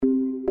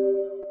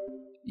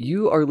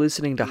You are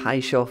listening to High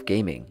Shelf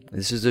Gaming.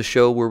 This is a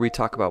show where we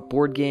talk about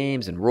board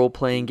games and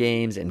role-playing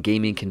games and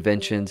gaming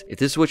conventions. If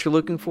this is what you're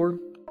looking for,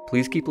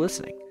 please keep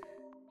listening.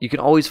 You can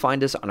always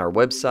find us on our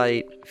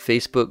website,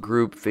 Facebook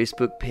group,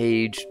 Facebook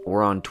page,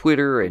 or on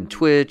Twitter and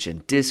Twitch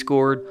and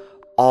Discord,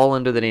 all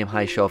under the name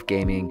High Shelf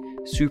Gaming.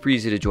 Super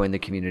easy to join the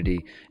community,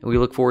 and we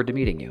look forward to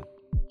meeting you.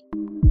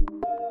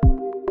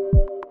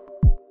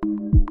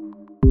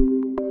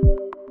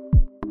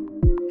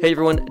 Hey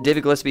everyone,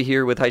 David Gillespie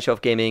here with High Shelf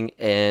Gaming,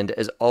 and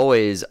as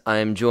always,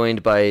 I'm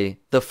joined by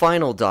the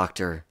final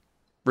doctor,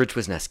 Rich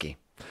Wisniewski.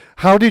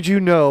 How did you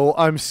know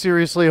I'm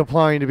seriously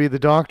applying to be the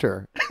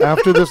doctor?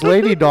 After this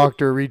lady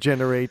doctor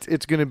regenerates,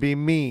 it's going to be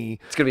me.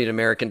 It's going to be an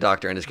American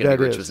doctor, and it's going to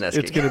be Rich Wisniewski.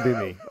 It's going to be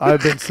me.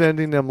 I've been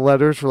sending them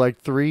letters for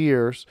like 3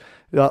 years,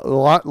 a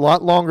lot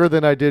longer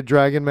than I did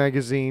Dragon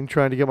Magazine,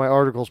 trying to get my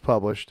articles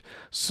published.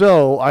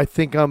 So I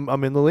think I'm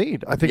in the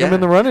lead. I think I'm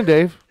in the running,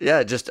 Dave.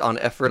 Yeah, just on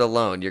effort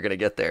alone, you're going to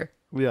get there.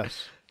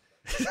 Yes.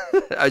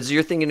 Is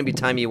your thing going to be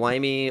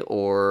timey-wimey,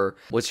 or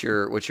what's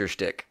your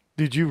shtick?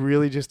 Did you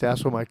really just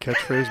ask what my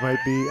catchphrase might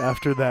be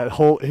after that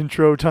whole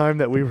intro time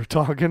that we were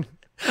talking?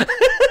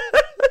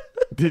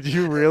 Did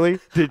you really?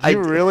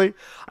 Really?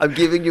 I'm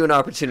giving you an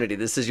opportunity.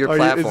 This is your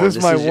platform. Is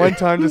this my one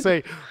time to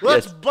say,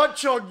 let's butt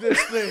chug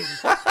this thing?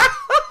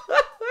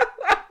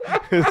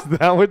 Is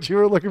that what you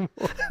were looking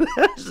for?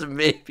 That's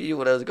maybe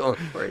what I was going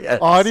for, yes.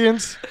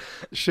 Audience,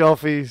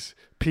 shelfies,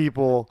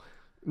 people,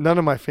 none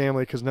of my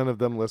family, because none of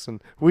them listen.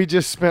 We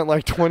just spent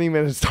like 20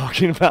 minutes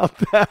talking about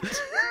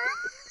that.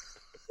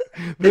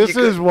 This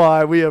is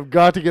why we have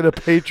got to get a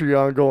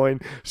Patreon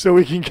going so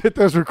we can get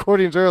those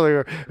recordings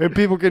earlier and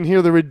people can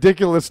hear the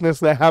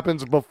ridiculousness that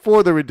happens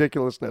before the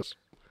ridiculousness.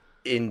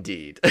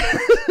 Indeed.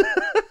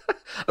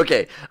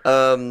 Okay,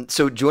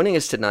 so joining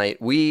us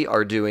tonight, we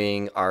are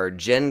doing our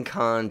Gen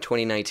Con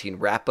 2019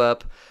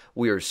 wrap-up.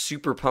 We are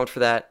super pumped for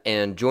that,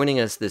 and joining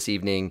us this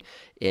evening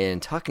in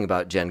talking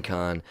about Gen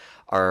Con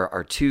are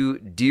our two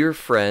dear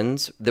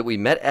friends that we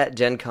met at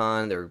Gen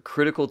Con. They're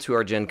critical to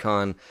our Gen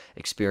Con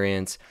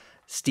experience,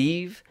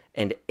 Steve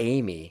and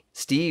Amy.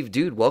 Steve,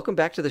 dude, welcome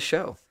back to the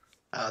show.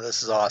 Oh,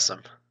 this is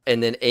awesome.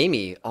 And then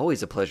Amy,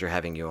 always a pleasure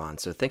having you on,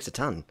 so thanks a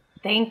ton.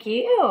 Thank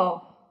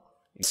you.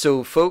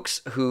 So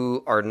folks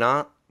who are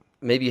not,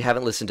 maybe you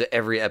haven't listened to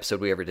every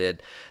episode we ever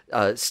did,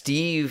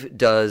 Steve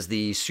does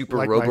the Super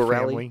Robo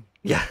Rally.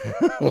 Yeah,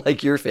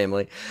 like your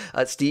family.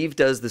 Steve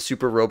does the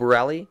Super Robo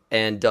Rally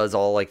and does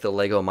all like the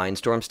Lego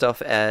Mindstorm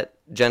stuff at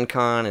Gen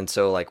Con. And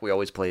so like we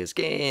always play his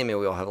game and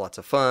we all have lots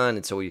of fun.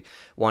 And so we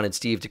wanted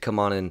Steve to come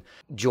on and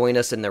join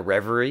us in the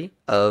reverie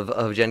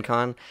of Gen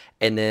Con.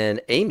 And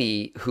then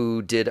Amy,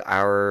 who did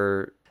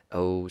our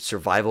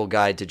survival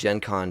guide to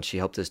Gen Con, she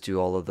helped us do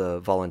all of the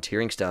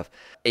volunteering stuff.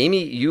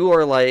 Amy, you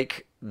are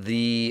like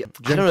the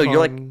Gen I don't know,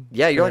 Con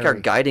you're like our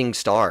guiding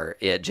star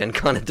at Gen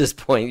Con at this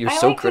point. You're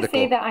so critical. I like to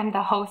say that I'm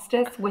the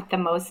hostess with the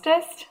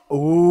mostest.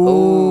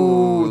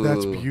 Ooh,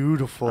 that's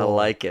beautiful. I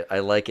like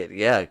it.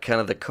 Yeah, kind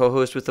of the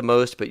co-host with the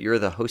most, but you're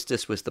the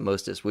hostess with the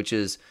mostest, which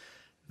is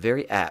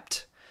very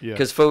apt.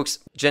 Because folks,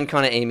 Gen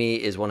Con and Amy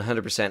is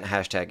 100%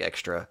 hashtag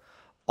extra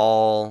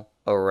all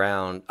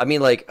around. I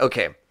mean, like,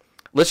 okay,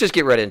 let's just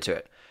get right into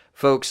it.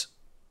 Folks,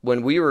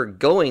 when we were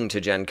going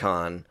to Gen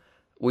Con,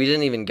 we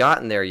didn't even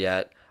gotten there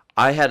yet.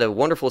 I had a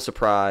wonderful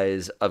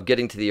surprise of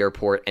getting to the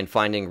airport and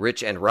finding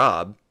Rich and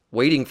Rob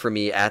waiting for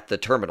me at the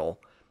terminal.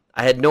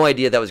 I had no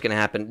idea that was going to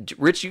happen.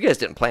 Rich, you guys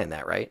didn't plan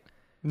that, right?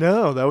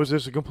 No, that was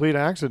just a complete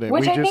accident.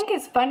 Which I think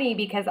is funny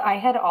because I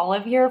had all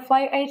of your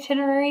flight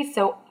itineraries,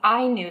 so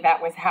I knew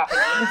that was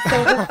happening.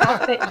 So the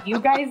fact that you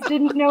guys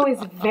didn't know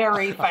is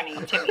very funny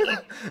to me.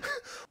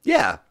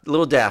 Yeah, a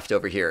little daft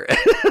over here.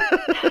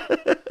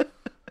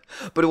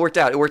 But it worked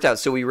out.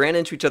 So we ran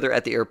into each other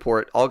at the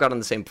airport, all got on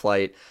the same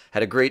flight,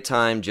 had a great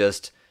time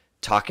just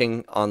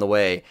talking on the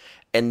way.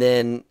 And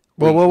then...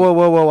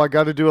 Whoa. I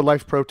got to do a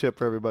life pro tip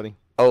for everybody.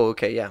 Oh,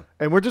 okay, yeah.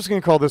 And we're just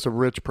going to call this a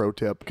Rich pro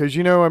tip. Because,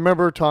 I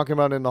remember talking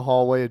about in the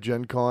hallway at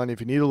Gen Con, if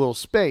you need a little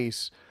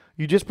space,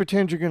 you just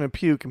pretend you're going to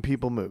puke and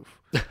people move.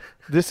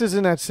 This is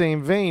in that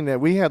same vein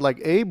that we had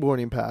like A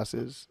boarding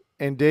passes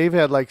and Dave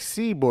had like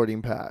C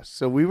boarding pass.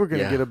 So we were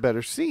going to get a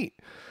better seat.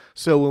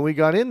 So when we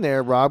got in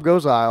there, Rob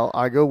goes aisle,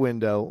 I go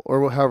window,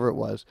 or however it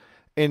was.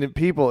 And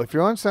people, if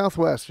you're on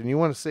Southwest and you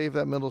want to save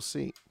that middle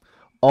seat,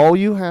 all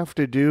you have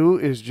to do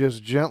is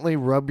just gently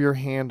rub your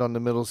hand on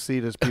the middle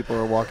seat as people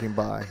are walking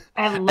by.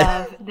 I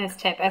love this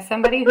tip. As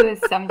somebody who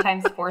is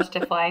sometimes forced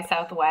to fly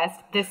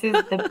Southwest, this is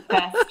the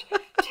best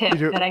tip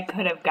that I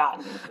could have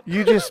gotten.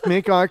 You just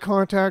make eye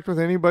contact with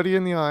anybody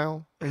in the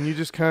aisle, and you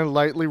just kind of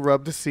lightly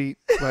rub the seat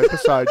right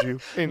beside you,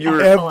 and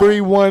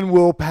everyone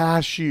will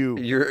pass you.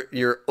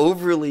 You're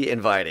overly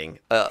inviting,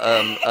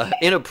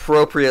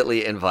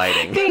 inappropriately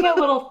inviting. Being a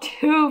little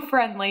too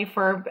friendly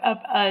for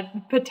a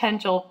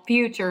potential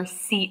future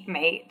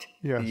seatmate.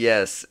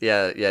 Yes.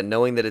 Yeah.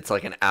 Knowing that it's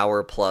like an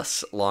hour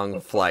plus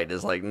long flight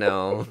is like,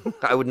 no,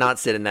 I would not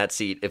sit in that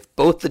seat. If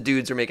both the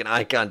dudes are making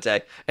eye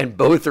contact and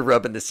both are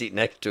rubbing the seat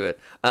next to it,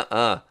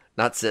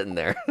 not sitting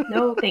there.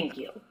 No, thank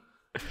you.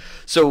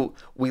 So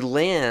we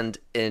land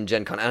in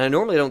Gen Con, and I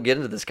normally don't get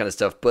into this kind of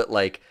stuff, but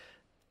like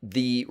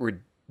the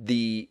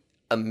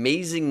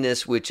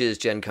amazingness which is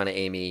Gen Con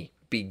Amy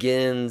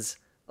begins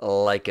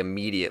like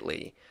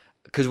immediately,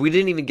 because we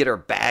didn't even get our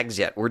bags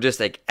yet. We're just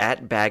like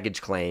at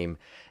baggage claim,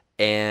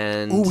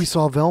 and we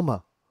saw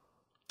Velma.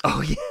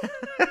 Oh yeah.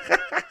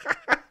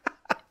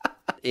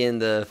 In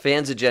the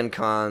fans of Gen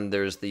Con,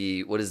 there's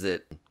the, what is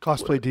it?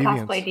 Cosplay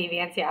Deviants. Cosplay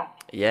Deviants, yeah.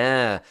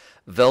 Yeah,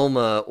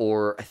 Velma,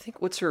 or I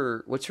think what's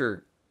her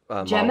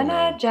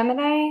Gemini?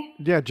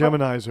 Yeah,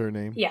 Gemini's her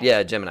name.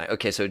 Yeah, Gemini.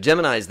 Okay, so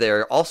Gemini's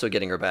there also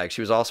getting her bag.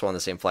 She was also on the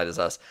same flight as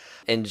us.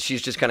 And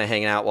she's just kind of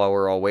hanging out while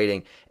we're all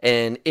waiting.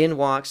 And in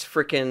walks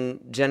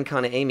frickin' Gen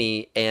Con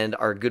Amy and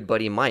our good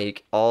buddy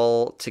Mike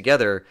all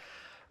together.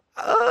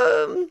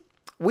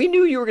 We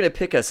knew you were going to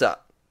pick us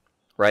up,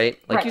 right?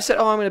 Like right. You said,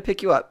 I'm going to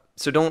pick you up.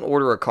 So don't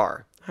order a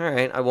car. All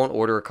right, I won't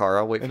order a car.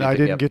 I'll wait for you to pick me up.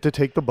 And I didn't get to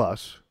take the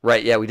bus.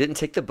 Right, yeah, we didn't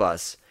take the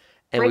bus.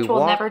 And Rich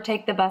will never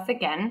take the bus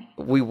again.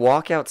 We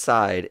walk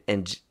outside,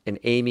 and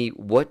Amy,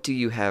 what do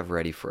you have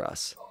ready for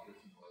us?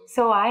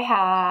 So I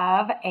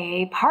have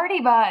a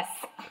party bus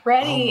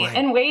ready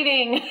and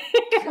waiting.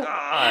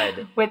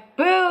 God. With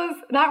booze.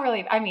 Not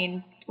really. I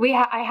mean, we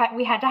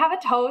had to have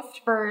a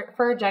toast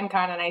for Gen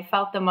Con, and I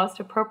felt the most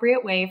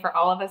appropriate way for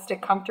all of us to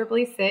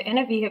comfortably sit in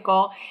a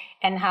vehicle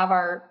and have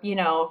our,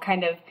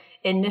 kind of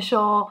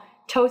initial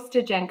toast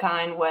to Gen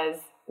Con was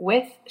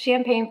with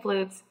champagne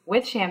flutes,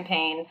 with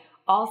champagne,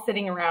 all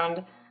sitting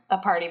around a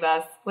party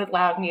bus with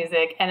loud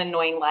music and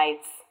annoying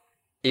lights.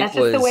 That's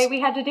just the way we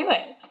had to do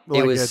it.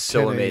 It was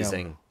so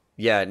amazing.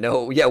 Yeah,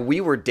 we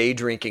were day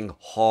drinking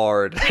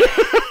hard.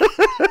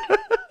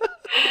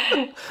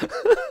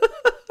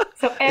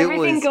 So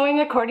everything going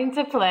according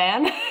to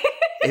plan.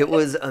 It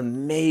was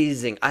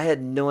amazing. I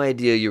had no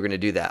idea you were going to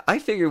do that. I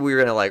figured we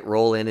were going to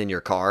roll in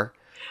your car.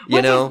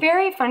 Which is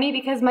very funny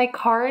because my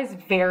car is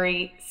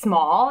very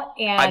small,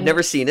 and I've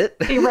never seen it.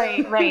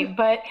 Right.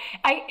 But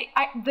I,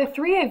 the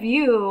three of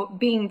you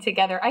being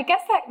together, I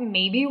guess that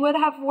maybe would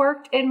have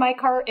worked in my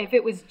car if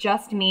it was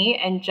just me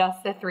and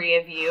just the three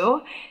of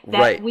you.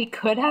 That we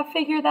could have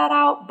figured that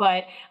out.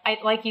 But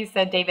like you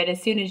said, David,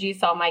 as soon as you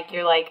saw Mike,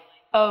 you're like,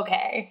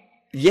 okay.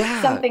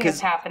 Yeah, something is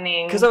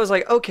happening. Because I was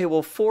like, okay,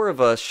 well, four of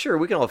us, sure,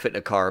 we can all fit in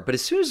a car. But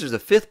as soon as there's a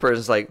fifth person,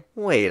 it's like,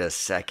 wait a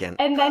second.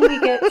 And then we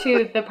get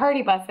to the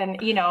party bus, and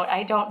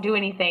I don't do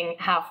anything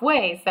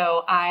halfway.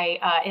 So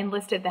I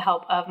enlisted the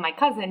help of my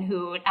cousin,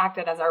 who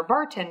acted as our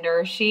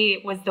bartender.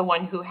 She was the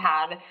one who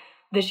had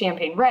the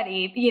champagne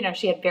ready.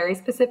 She had very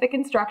specific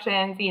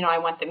instructions. I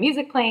want the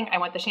music playing. I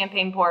want the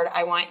champagne poured.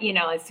 I want,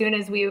 as soon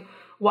as we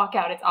walk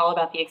out, it's all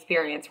about the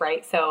experience,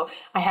 right? So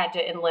I had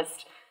to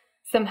enlist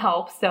some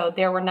help. So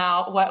there were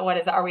now, what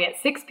is it? Are we at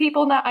 6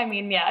 people now? I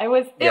mean, it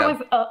was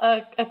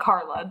a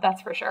carload,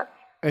 that's for sure.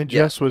 And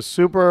Jess was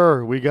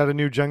super. We got a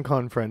new Gen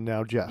Con friend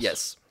now, Jess.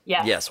 Yes,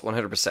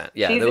 100%.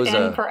 Yeah, she's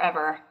in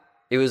forever.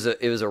 It was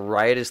a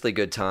riotously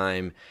good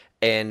time,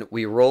 and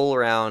we roll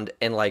around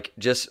and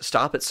just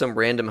stop at some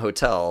random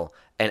hotel,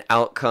 and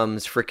out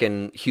comes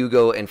freaking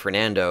Hugo and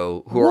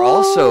Fernando, who are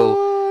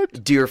also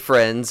dear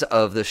friends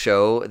of the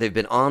show. They've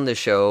been on the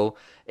show.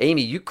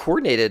 Amy, you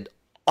coordinated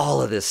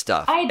all of this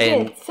stuff. I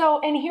did. So,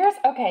 and here's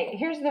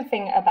the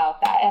thing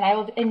about that.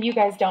 And you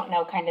guys don't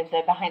know kind of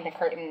the behind the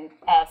curtain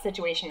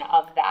situation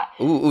of that.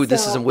 Ooh,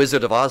 this is some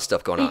Wizard of Oz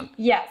stuff going on.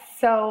 Yes.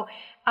 So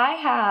I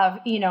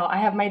have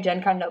my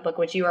Gen Con notebook,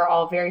 which you are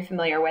all very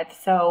familiar with.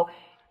 So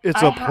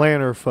it's a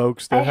planner,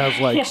 folks, that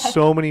has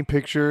so many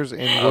pictures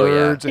and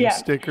words and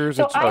stickers.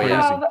 So it's crazy. I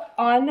have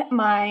on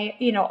my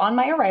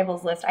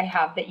arrivals list, I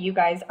have that you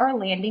guys are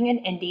landing in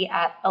Indy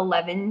at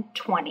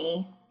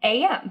 11:20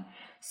 a.m.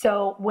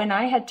 So when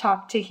I had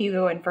talked to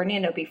Hugo and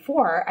Fernando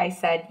before, I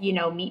said,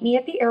 meet me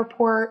at the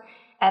airport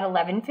at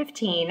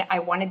 11:15. I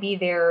want to be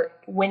there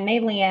when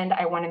they land.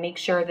 I want to make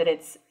sure that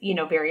it's,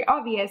 very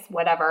obvious,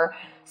 whatever.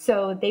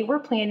 So they were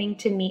planning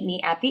to meet me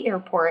at the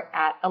airport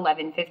at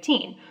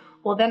 11:15.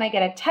 Well, then I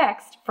get a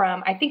text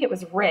from, I think it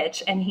was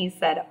Rich, and he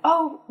said,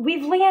 oh,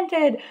 we've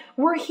landed.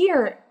 We're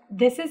here.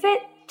 This is at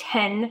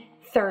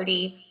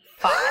 10:35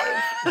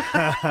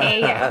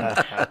 a.m.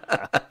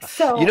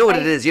 So you know what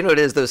it is? You know what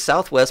it is? Those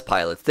Southwest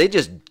pilots, they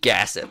just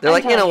gas it. They're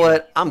like, you know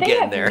what? I'm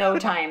getting there. They have no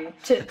time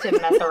to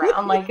mess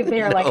around.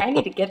 They're like, I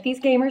need to get these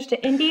gamers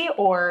to Indy,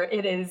 or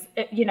it is,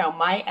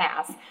 my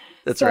ass.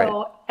 That's right.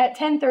 So at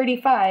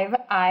 10:35,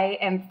 I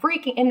am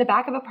freaking in the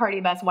back of a party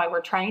bus while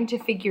we're trying to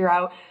figure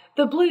out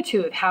the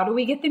Bluetooth. How do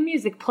we get the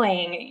music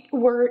playing?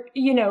 We're,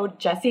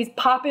 Jesse's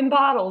popping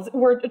bottles.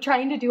 We're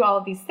trying to do all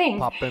of these things.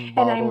 Popping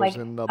bottles, and I'm like,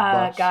 in the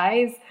bus.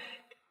 Guys,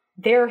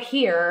 they're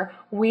here.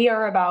 We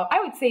are about,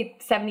 I would say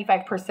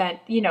 75%,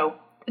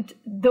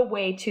 the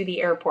way to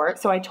the airport.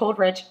 So I told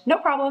Rich, no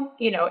problem.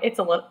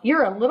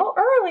 You're a little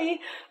early,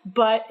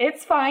 but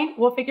it's fine.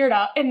 We'll figure it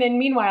out. And then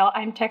meanwhile,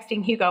 I'm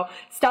texting Hugo,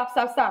 stop.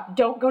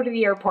 Don't go to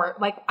the airport.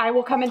 Like, I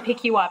will come and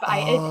pick you up.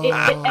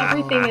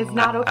 Everything is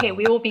not okay.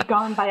 We will be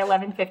gone by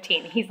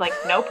 11:15. He's like,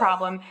 no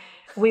problem.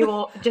 We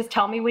will just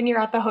tell me when you're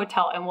at the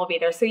hotel and we'll be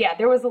there. So yeah,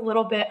 there was a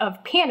little bit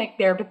of panic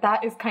there, but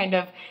that's kind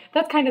of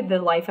the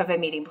life of a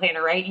meeting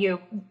planner, right?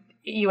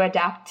 You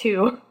adapt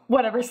to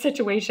whatever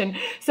situation.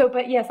 So,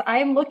 but yes,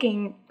 I'm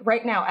looking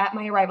right now at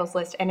my arrivals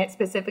list and it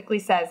specifically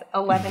says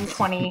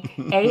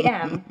 11:20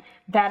 a.m.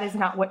 That is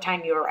not what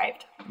time you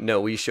arrived. No,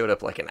 we showed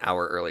up like an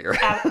hour earlier.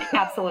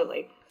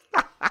 Absolutely.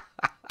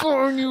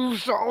 Darn you,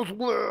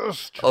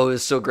 Southwest. Oh, it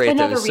was so great.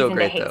 Another It was so reason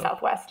great, to hate though.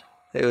 Southwest.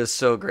 It was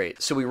so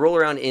great. So we roll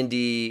around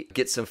Indy,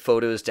 get some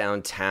photos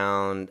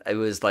downtown. It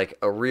was like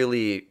a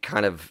really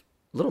kind of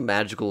little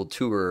magical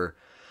tour.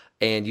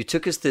 And you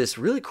took us to this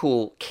really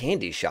cool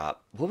candy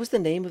shop. What was the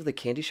name of the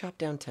candy shop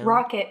downtown?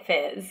 Rocket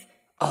Fizz.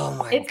 Oh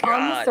my It's God.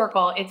 on the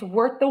Circle. It's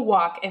worth the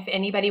walk if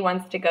anybody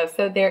wants to go.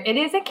 So it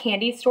is a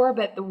candy store,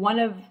 but one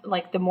of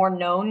like the more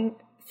known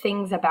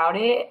things about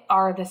it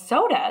are the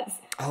sodas.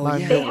 Oh,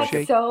 yeah. They have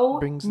Milkshake so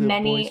brings the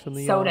many boys from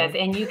the sodas, yard.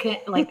 and you can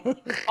like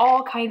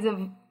all kinds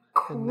of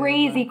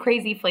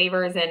crazy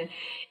flavors, and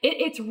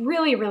it's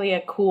really, really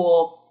a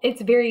cool.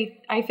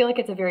 I feel like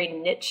it's a very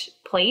niche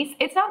place.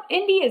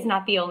 Indy is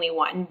not the only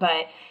one,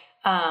 but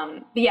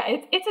yeah,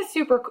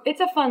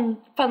 it's a fun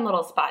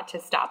little spot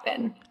to stop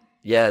in.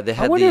 Yeah, they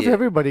had I wonder if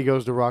everybody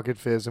goes to Rocket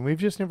Fizz, and we've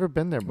just never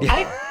been there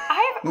before.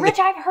 Rich,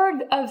 I've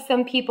heard of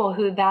some people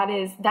who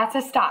that's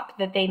a stop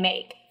that they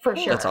make for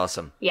sure. That's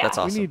awesome. Yeah. That's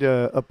awesome. We need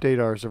to update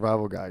our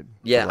survival guide.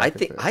 Yeah, for Rocket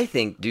Fizz. I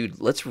think,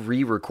 dude, let's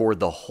re-record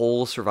the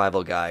whole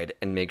survival guide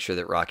and make sure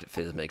that Rocket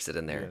Fizz makes it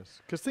in there. Yes,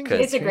 because things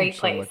It's a have great changed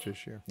so place. much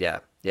this year. Yeah,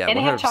 And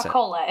they have 100%.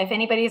 Chocola. If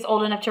anybody's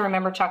old enough to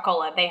remember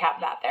Chocola, they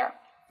have that there.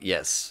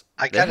 Yes.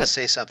 I They got to had-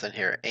 say something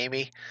here,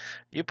 Amy.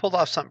 You pulled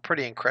off something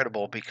pretty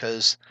incredible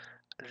because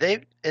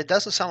it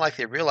doesn't sound like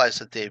they realized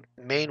that the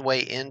main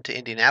way into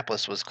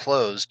Indianapolis was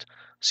closed,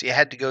 so you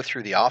had to go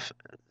through the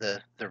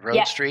road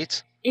Yes.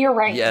 streets. You're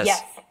right. Yes.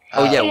 Yes.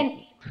 Oh, yeah. And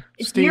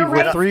Steve, you're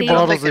with right, 3 Steve. I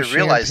don't bottles think of they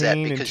realize that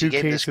champagne and because 2 you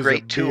gave this cases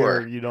great of tour.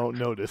 beer, you don't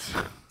notice.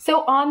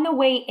 So on the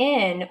way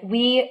in,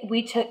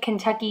 we took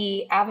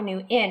Kentucky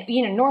Avenue in.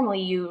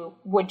 Normally you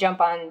would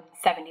jump on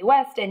 70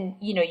 West and,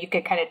 you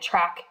could kind of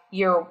track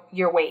your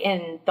way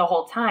in the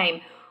whole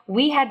time.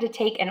 We had to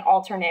take an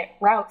alternate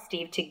route,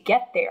 Steve, to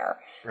get there.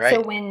 Right.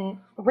 So when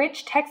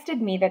Rich texted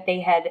me that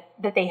they had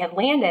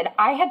landed,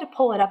 I had to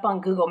pull it up on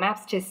Google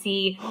Maps to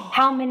see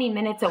how many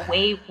minutes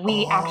away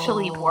we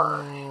actually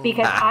were.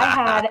 Because I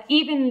had,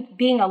 even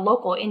being a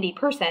local indie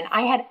person,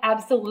 I had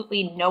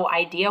absolutely no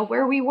idea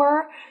where we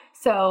were.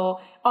 So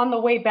on the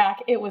way back,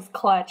 it was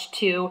clutch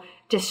to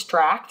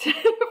distract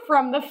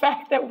from the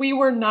fact that we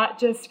were not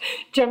just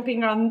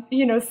jumping on,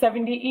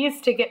 70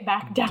 East to get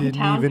back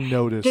downtown. Didn't even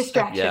notice.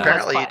 Distraction Yeah. was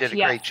Apparently you clutch. did a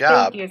Yes, great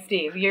job. Thank you,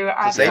 Steve. You're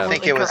Because they absolutely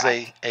think it was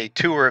correct. a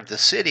tour of the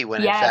city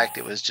when Yes, in fact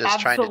it was just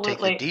trying to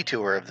absolutely. take the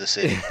detour of the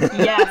city.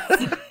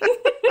 Yes.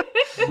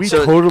 We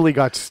So- totally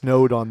got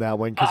snowed on that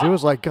one because it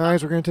was like,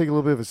 guys, we're going to take a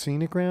little bit of a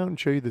scenic route and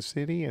show you the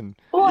city. And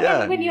Well,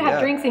 Yeah, and when you have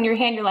yeah. drinks in your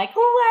hand, you're like,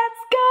 let's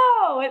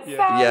go. It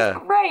sounds Yeah.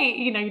 great.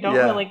 You don't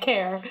Yeah. really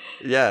care.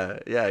 Yeah,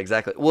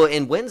 exactly. Well,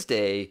 and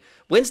Wednesday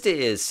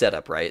is set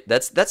up, right?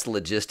 That's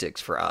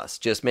logistics for us.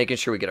 Just making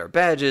sure we get our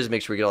badges,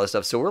 make sure we get all this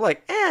stuff. So we're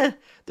like,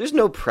 there's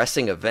no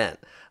pressing event.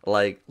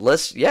 Like,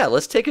 let's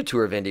take a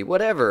tour of Indy,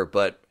 whatever.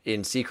 But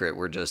in secret,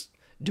 we're just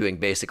doing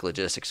basic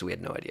logistics. So we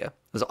had no idea.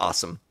 It was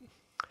awesome.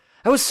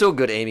 That was so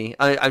good, Amy.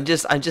 I'm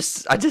just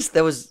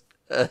that was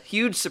a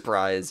huge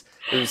surprise.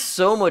 It was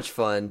so much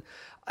fun,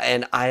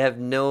 and I had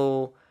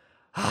no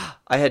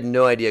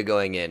idea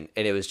going in,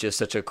 and it was just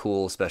such a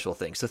cool, special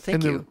thing. So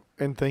thank you.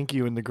 And thank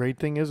you. And the great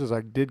thing is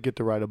I did get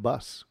to ride a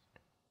bus.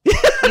 You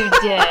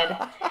did.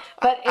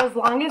 But as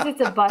long as it's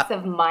a bus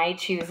of my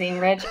choosing,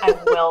 Rich, I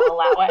will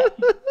allow it.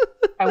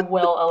 I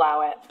will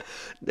allow it.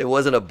 It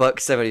wasn't a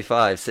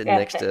 $1.75 sitting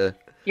next to.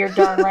 You're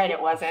darn right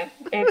it wasn't.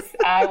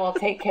 I will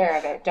take care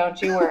of it.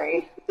 Don't you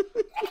worry.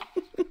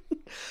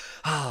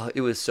 Oh,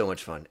 it was so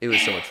much fun.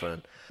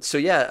 So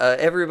yeah,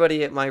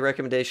 everybody, my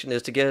recommendation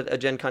is to get a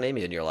Gen Con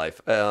Amy in your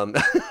life.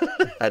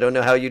 I don't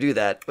know how you do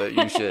that, but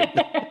you should.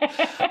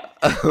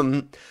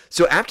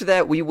 So after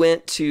that, we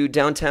went to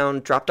downtown,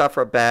 dropped off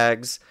our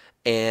bags,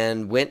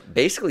 and went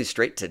basically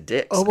straight to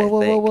Dick's. Oh,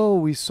 I think. whoa.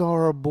 We saw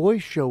our boy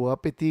show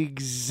up at the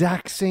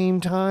exact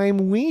same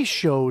time we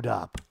showed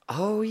up.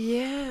 Oh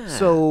yeah.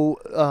 So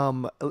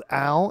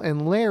Al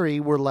and Larry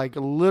were like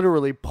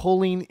literally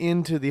pulling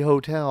into the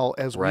hotel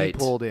as Right. we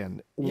pulled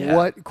in. Yeah.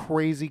 What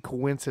crazy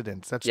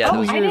coincidence. That's Yeah, 2 that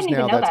was- I years didn't now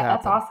even know that's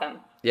that. That's happened. awesome.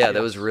 Yeah,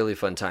 that was really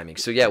fun timing.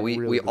 So yeah, we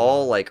Really good.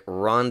 all like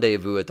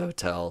rendezvous at the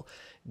hotel,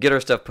 get our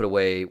stuff put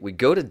away. We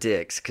go to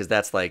Dick's because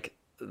that's like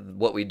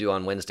what we do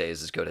on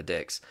Wednesdays is go to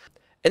Dick's,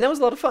 and that was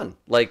a lot of fun.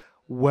 Like,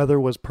 Weather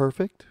was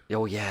perfect.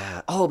 oh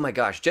yeah, oh my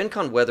gosh, Gen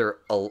Con weather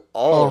all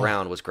Oh.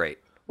 around was great.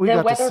 We the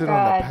got to weather sit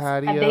on the gods,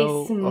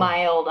 patio. they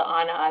smiled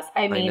on us.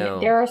 I mean,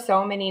 there are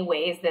so many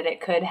ways that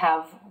it could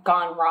have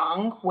gone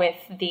wrong with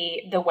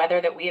the weather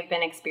that we have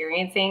been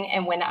experiencing.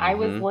 And when I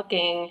was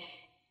looking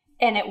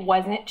and it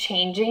wasn't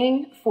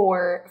changing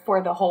for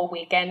the whole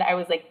weekend, I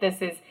was like,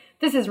 this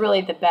is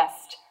really the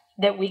best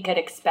that we could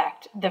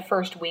expect. The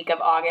first week of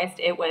August,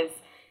 it was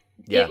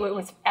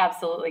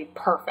absolutely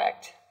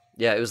perfect.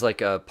 Yeah, it was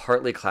like a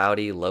partly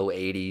cloudy, low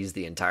 80s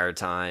the entire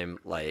time.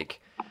 Like,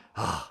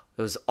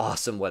 it was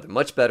awesome weather.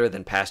 Much better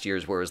than past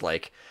years where it was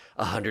like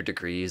 100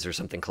 degrees or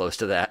something close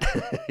to that.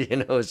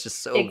 It's just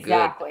so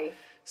good.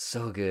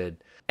 So good.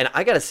 And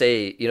I got to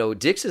say,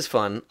 Dick's is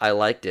fun. I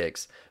like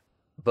Dick's.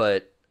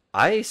 But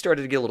I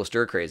started to get a little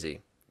stir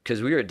crazy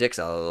because we were at Dick's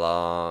a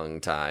long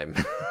time.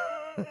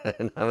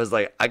 And I was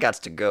like, I got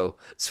to go.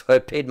 So I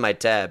paid my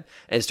tab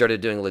and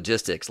started doing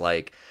logistics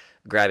like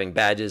grabbing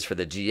badges for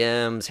the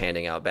GMs,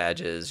 handing out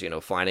badges,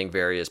 finding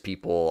various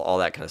people, all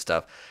that kind of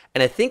stuff.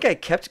 And I think I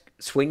kept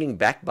swinging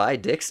back by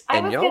Dick's,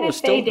 and y'all were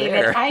still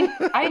there.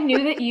 I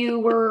knew that you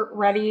were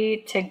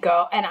ready to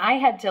go, and I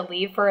had to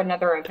leave for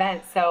another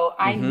event, so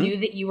I knew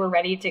that you were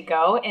ready to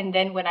go. And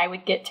then when I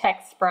would get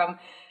texts from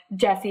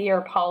Jesse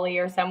or Polly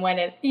or someone,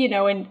 and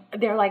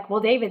they're like,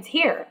 "Well, David's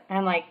here," and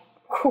I'm like,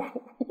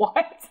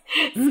 "What?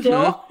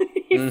 Still?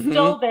 He's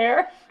still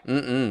there?"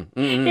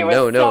 He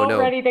was so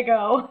ready to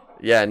go.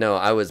 Yeah, no,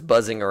 I was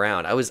buzzing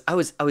around. I was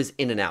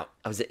in and out.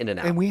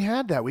 And we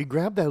had that. We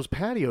grabbed those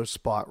patio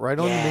spot right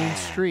on the main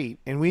street,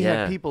 and we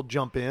had people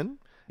jump in.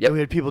 Yep. And we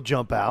had people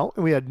jump out,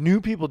 and we had new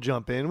people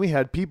jump in. We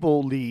had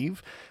people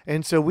leave,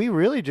 and so we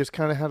really just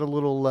kind of had a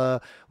little.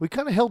 We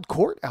kind of held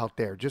court out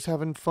there, just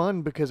having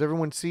fun because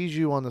everyone sees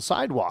you on the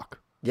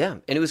sidewalk. Yeah,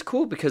 and it was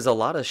cool because a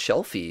lot of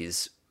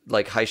shelfies,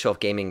 like High Shelf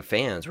Gaming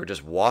fans, were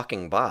just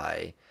walking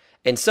by.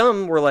 And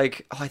some were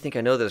like, "Oh, I think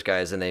I know those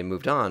guys," and they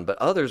moved on. But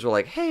others were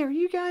like, "Hey, are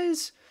you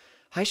guys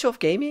High Shelf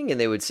Gaming?"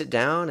 And they would sit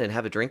down and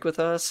have a drink with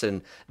us.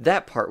 And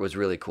that part was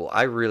really cool.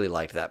 I really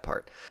liked that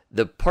part.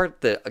 The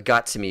part that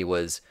got to me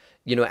was,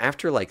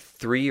 after like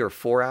 3 or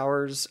 4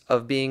 hours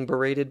of being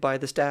berated by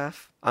the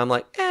staff, I'm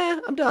like,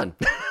 I'm done.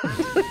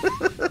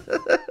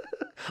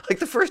 Like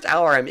the first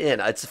hour I'm in,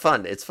 it's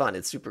fun. It's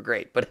super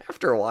great. But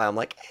after a while, I'm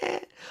like,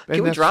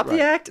 can we drop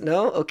the act?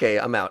 No? Okay,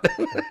 I'm out.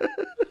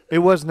 It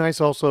was nice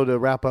also to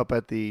wrap up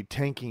at the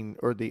tanking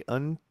or the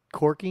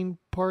uncorking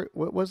part.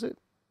 What was it?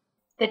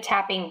 The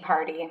tapping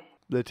party.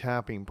 The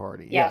tapping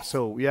party. Yes.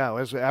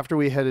 Yeah. So, after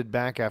we headed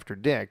back after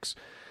Dick's,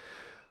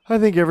 I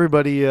think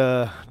everybody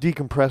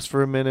decompressed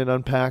for a minute,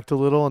 unpacked a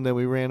little, and then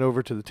we ran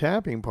over to the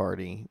tapping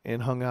party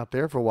and hung out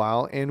there for a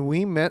while. And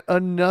we met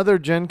another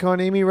Gen Con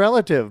Amy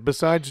relative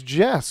besides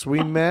Jess.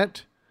 We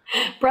met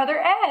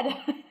Brother Ed.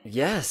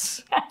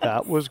 Yes.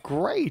 That was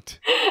great.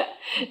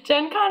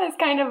 Gen Con is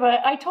kind of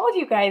I told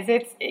you guys,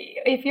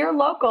 if you're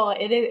local,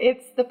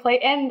 it's the place.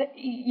 And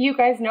you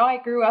guys know I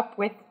grew up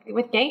with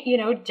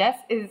game. Jess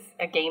is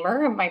a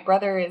gamer and my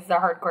brother is a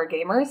hardcore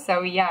gamer.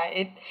 So yeah,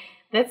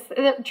 that's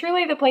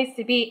truly the place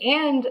to be.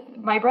 And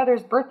my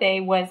brother's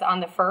birthday was on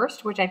the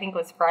 1st, which I think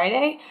was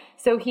Friday.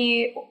 So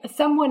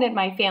someone in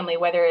my family,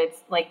 whether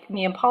it's like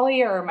me and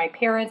Polly or my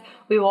parents,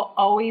 we will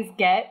always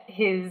get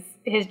his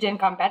Gen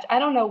Con badge. I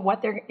don't know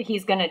what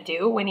he's going to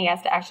do when he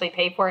has to actually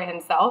pay for it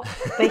himself,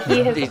 but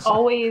he has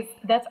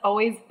that's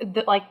always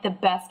the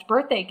best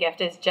birthday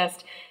gift is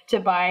just to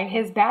buy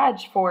his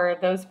badge for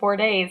those 4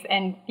 days.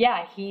 And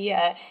yeah, he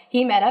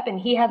met up and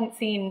he hadn't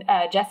seen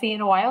Jesse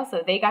in a while,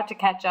 so they got to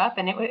catch up,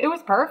 and it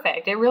was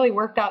perfect. It really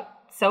worked out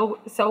so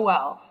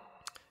well.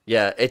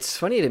 Yeah, it's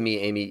funny to me,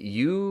 Amy,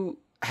 you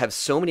have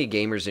so many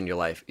gamers in your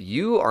life.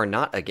 You are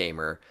not a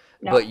gamer.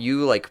 No. But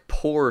you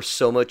pour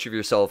so much of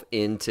yourself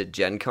into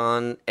Gen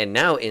Con and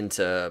now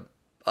into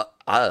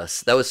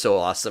us. That was so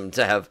awesome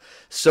to have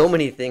so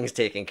many things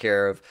taken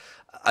care of.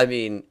 I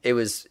mean, it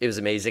was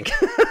amazing.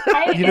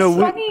 It's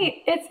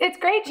funny. It's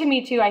great to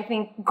me too. I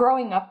think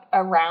growing up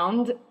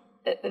around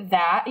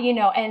that,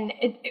 and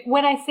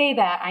when I say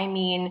that, I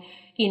mean,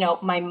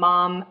 my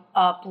mom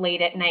up late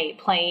at night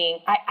playing.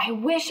 I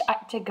wish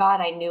to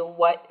God I knew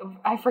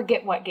I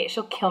forget what game.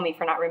 She'll kill me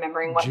for not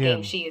remembering what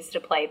game she used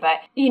to play. But,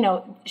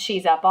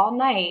 she's up all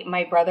night.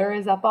 My brother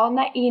is up all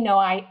night.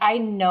 I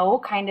know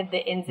kind of the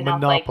ins and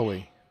outs.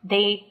 Monopoly.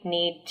 They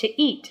need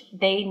to eat.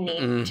 They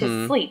need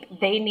to sleep.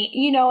 They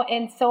need,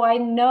 and so I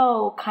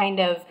know kind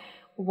of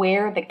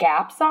where the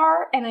gaps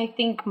are. And I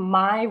think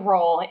my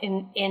role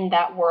in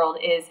that world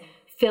is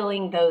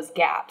filling those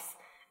gaps.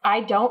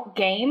 I don't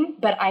game,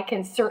 but I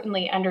can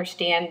certainly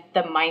understand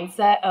the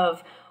mindset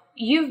of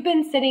you've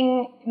been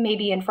sitting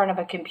maybe in front of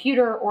a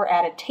computer or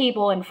at a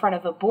table in front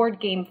of a board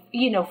game,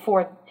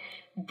 for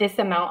this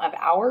amount of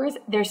hours.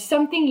 There's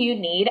something you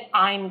need.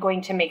 I'm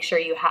going to make sure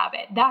you have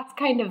it. That's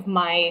kind of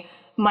my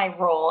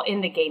role in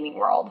the gaming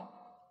world.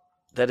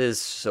 That is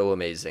so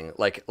amazing.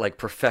 Like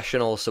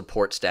professional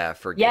support staff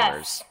for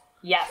gamers.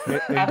 Yes,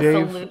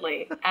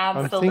 absolutely. Dave,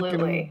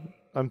 absolutely.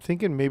 I'm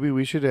thinking maybe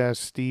we should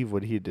ask Steve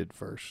what he did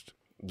first.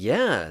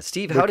 Yeah,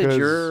 Steve, how does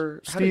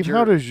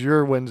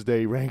your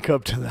Wednesday rank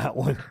up to that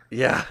one?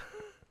 Yeah.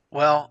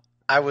 Well,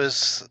 I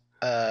was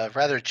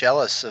rather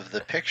jealous of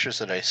the pictures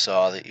that I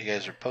saw that you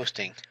guys are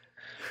posting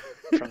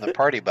from the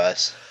party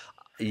bus.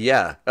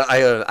 Yeah,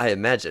 I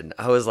imagine.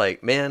 I was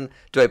like, man,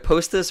 do I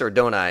post this or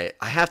don't I?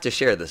 I have to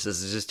share this.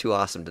 This is just too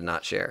awesome to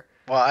not share.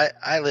 Well,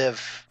 I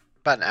live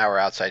about an hour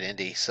outside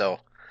Indy, so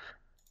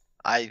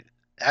I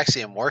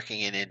actually am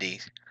working in Indy.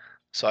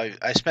 So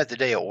I spent the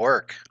day at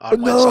work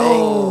on Wednesday.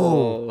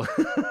 Oh.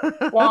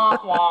 Wah,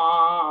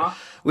 wah.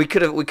 We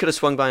could have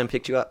swung by and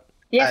picked you up.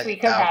 Yes, we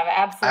could have,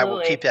 absolutely. I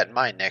will keep that in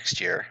mind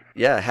next year.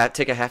 Yeah,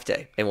 take a half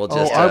day, and we'll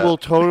just. I will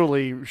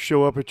totally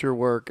show up at your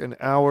work an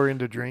hour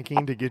into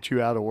drinking to get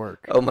you out of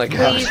work. Oh my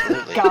gosh!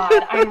 Please,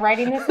 God, I'm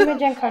writing this in the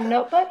Gen Con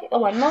notebook.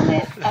 One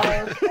moment.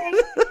 Okay.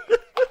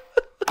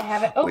 I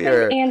have it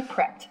open and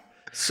prepped.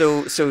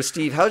 So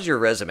Steve, how's your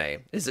resume?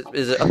 Is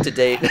it up to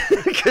date?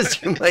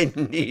 Because you might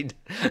need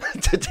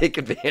to take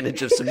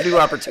advantage of some new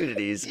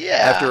opportunities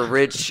after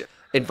Rich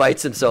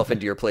invites himself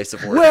into your place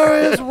of work.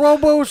 Where is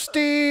Robo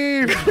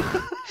Steve?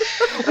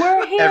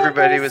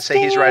 Everybody would say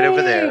he's right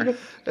over there.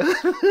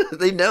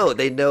 They know.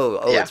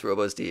 Oh, it's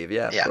Robo Steve.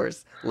 Yeah, of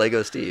course.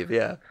 Lego Steve.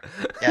 Yeah.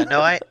 Yeah.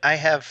 No, I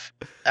have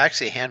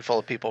actually a handful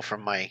of people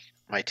from my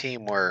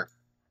team were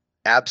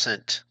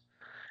absent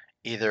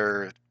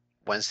either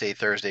Wednesday,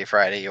 Thursday,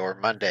 Friday, or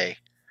Monday,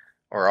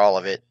 or all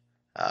of it,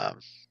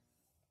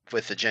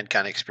 with the Gen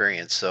Con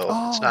experience. So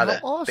it's not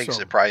a big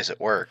surprise at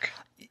work.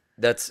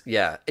 And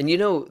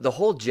the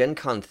whole Gen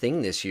Con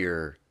thing this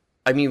year,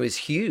 I mean, it was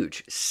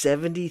huge.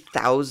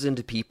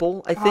 70,000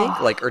 people, I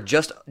think, or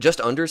just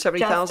under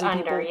 70,000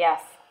 people. Just under,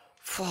 yes.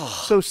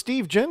 So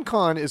Steve, Gen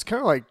Con is kind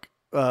of like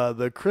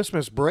the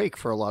Christmas break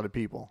for a lot of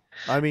people.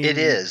 I mean, it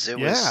is. It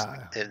was.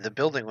 The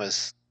building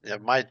was.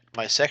 My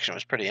section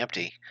was pretty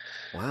empty.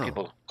 Wow.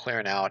 People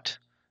clearing out.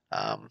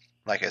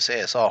 Like I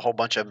say, I saw a whole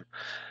bunch of.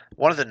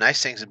 One of the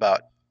nice things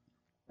about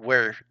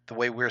the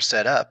way we're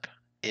set up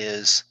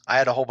is I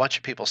had a whole bunch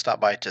of people stop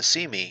by to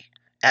see me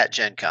at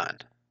Gen Con.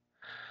 A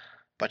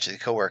bunch of the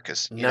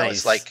coworkers. You know,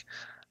 it's like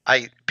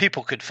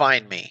people could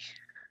find me.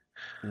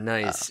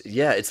 Nice.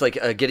 It's like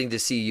getting to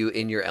see you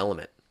in your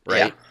element,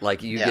 right? Yeah.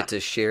 Like you get to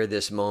share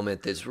this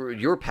moment, this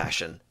your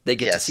passion. They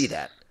get to see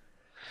that.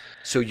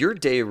 So your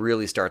day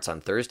really starts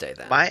on Thursday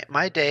then?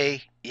 My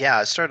day,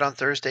 it started on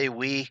Thursday.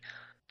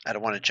 I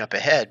don't want to jump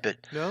ahead, but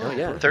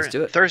let's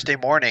do it. Thursday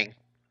morning,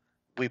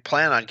 we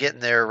plan on getting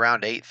there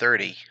around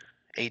 8:30,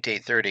 8 to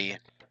 8:30.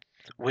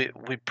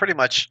 We pretty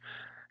much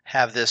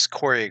have this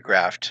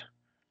choreographed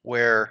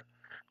where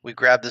we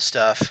grab the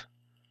stuff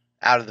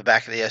out of the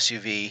back of the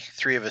SUV.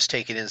 3 of us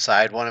take it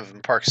inside. One of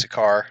them parks the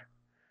car,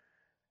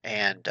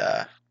 and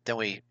then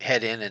we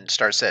head in and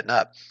start setting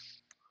up.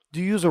 Do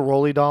you use a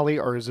rolly dolly,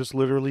 or is this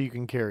literally you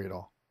can carry it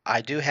all?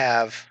 I do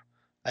have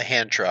a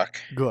hand truck.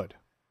 Good.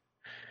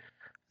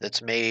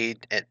 That's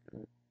made.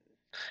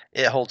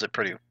 It holds it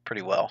pretty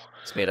well.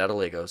 It's made out of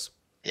Legos.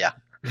 Yeah.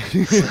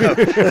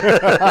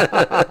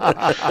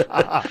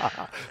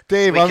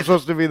 Dave, I'm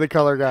supposed to be the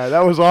color guy.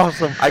 That was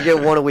awesome. I get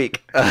one a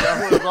week.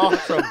 That was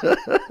awesome.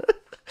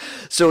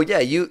 So yeah,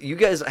 you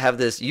guys have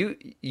this.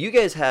 You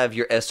guys have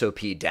your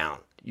SOP down.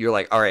 You're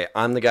like, all right,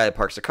 I'm the guy that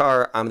parks the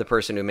car. I'm the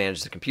person who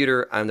manages the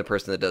computer. I'm the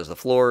person that does the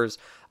floors.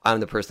 I'm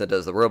the person that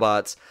does the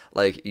robots.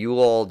 Like, you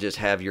all just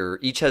have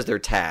each has their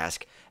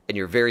task, and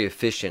you're very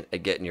efficient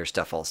at getting your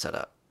stuff all set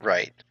up.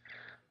 Right.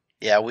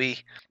 Yeah,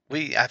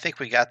 I think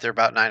we got there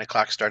about 9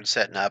 o'clock, started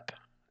setting up,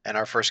 and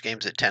our first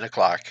game's at 10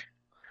 o'clock.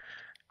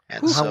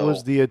 And how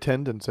was the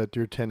attendance at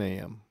your 10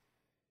 a.m.?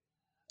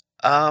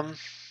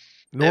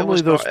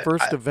 Normally those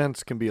first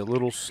events can be a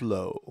little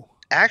slow.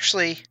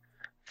 Actually,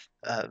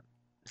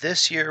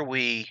 this year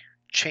we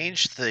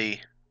changed the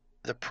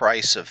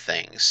price of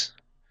things.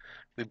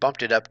 We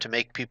bumped it up to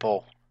make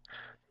people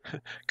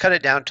cut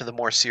it down to the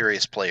more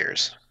serious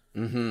players.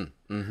 And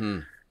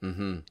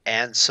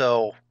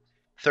so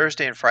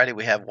Thursday and Friday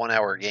we have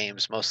 1-hour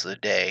games most of the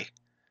day.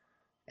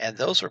 And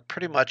those are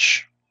pretty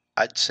much,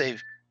 I'd say,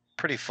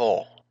 pretty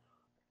full.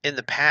 In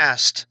the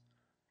past,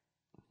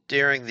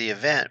 during the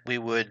event, we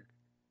would,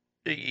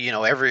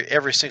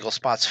 every single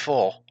spot's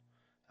full.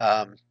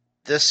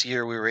 This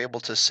year we were able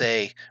to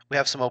say we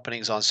have some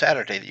openings on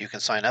Saturday that you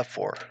can sign up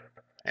for,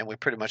 and we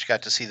pretty much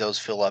got to see those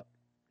fill up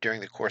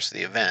during the course of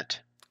the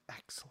event.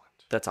 Excellent.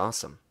 That's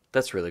awesome.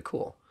 That's really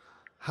cool.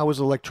 How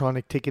was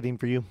electronic ticketing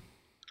for you?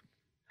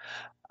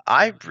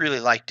 I really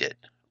liked it.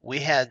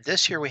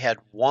 This year we had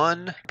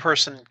one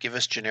person give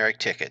us generic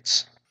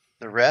tickets.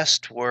 The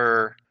rest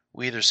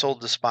we either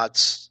sold the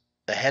spots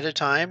ahead of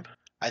time.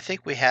 I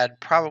think we had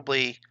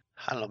probably,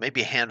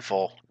 maybe a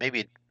handful,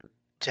 maybe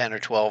 10 or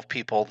 12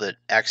 people that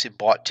actually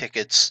bought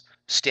tickets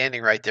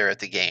standing right there at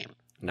the game.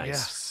 Nice.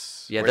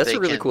 Yes. Yeah, that's a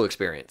really cool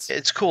experience.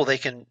 It's cool. They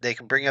can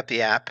bring up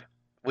the app.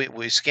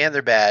 We scan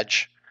their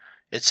badge.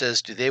 It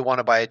says, do they want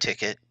to buy a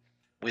ticket?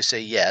 We say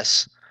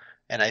yes.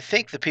 And I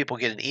think the people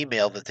get an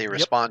email that they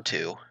respond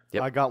to.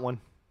 Yep. I got one.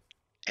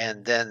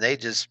 And then they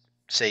just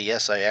say,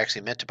 yes, I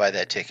actually meant to buy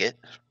that ticket.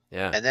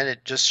 Yeah. And then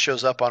it just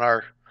shows up on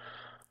our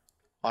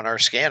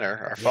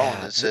scanner, our phone,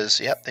 that says,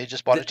 yep, they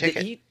just bought a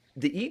ticket.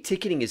 The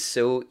e-ticketing is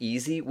so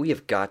easy. We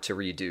have got to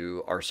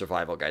redo our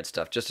survival guide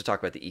stuff just to talk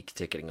about the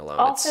e-ticketing alone.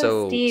 Also, it's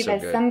so Steve, so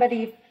as good.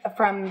 somebody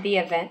from the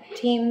event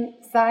team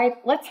side,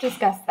 let's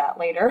discuss that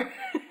later.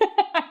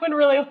 I would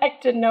really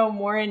like to know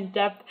more in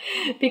depth,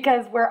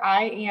 because where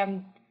I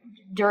am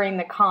during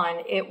the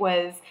con, it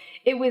was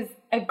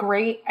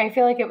I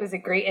feel like it was a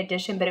great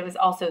addition, but it was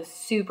also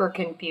super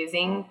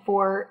confusing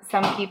for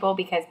some people,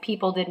 because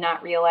people did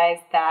not realize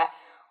that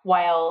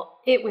while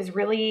it was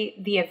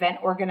really the event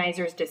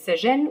organizer's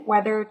decision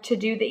whether to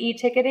do the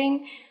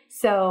e-ticketing.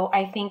 So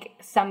I think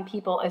some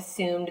people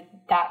assumed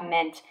that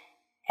meant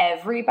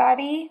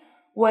everybody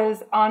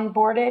was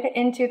onboarded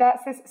into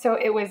that system. So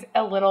it was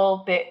a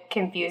little bit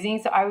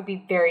confusing. So I would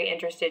be very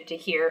interested to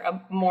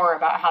hear more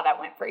about how that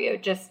went for you.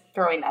 Just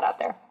throwing that out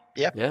there.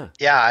 Yep. Yeah.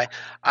 Yeah.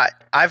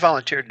 I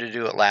volunteered to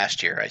do it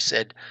last year. I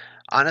said,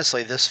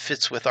 honestly, this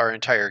fits with our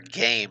entire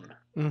game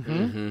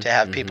to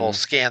have people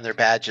scan their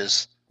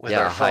badges with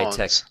our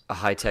phones. A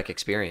high-tech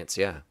experience,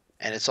 yeah.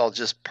 And it's all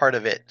just part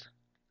of it.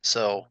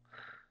 So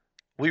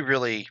we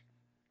really,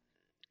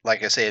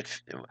 like I say,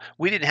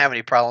 we didn't have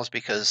any problems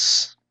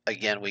because,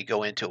 again, we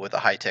go into it with a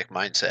high-tech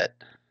mindset.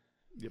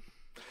 Yep.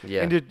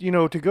 Yeah. And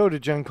to go to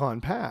Gen Con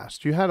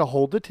Past, you had to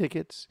hold the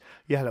tickets,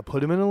 you had to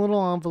put them in a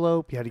little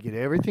envelope, you had to get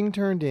everything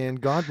turned in.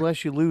 God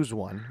bless you lose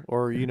one,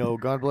 or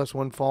God bless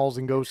one falls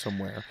and goes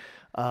somewhere.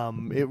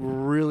 It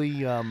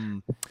really,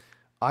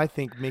 I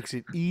think, makes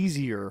it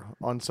easier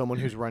on someone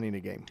who's running a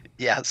game.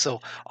 Yeah.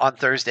 So on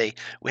Thursday,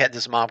 we had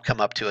this mom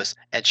come up to us,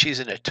 and she's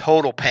in a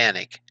total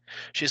panic.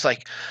 She's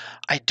like,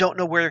 I don't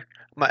know where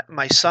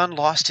my son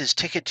lost his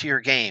ticket to your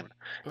game,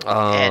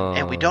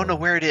 and we don't know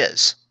where it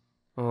is.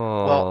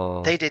 Oh.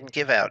 Well, they didn't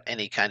give out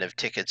any kind of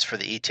tickets for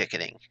the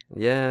e-ticketing.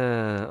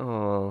 Yeah.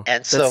 Oh.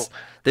 And so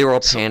they were all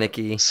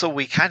panicky. So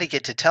we kind of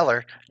get to tell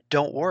her,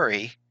 don't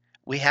worry,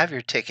 we have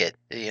your ticket.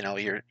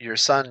 Your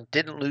son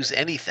didn't lose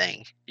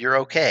anything. You're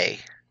okay.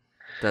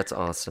 That's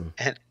awesome.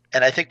 And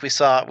I think we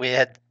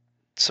had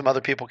some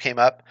other people came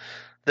up.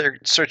 They're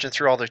searching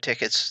through all their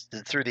tickets,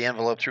 through the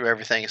envelope, through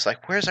everything. It's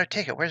like, where's our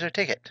ticket? Where's our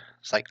ticket?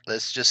 It's like,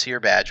 let's just see your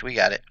badge. We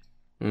got it.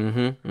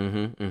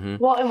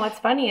 Well, and what's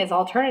funny is,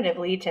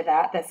 alternatively to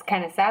that, this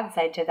kind of sad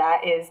side to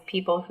that, is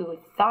people who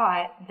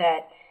thought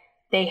that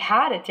they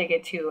had a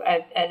ticket to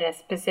a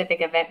specific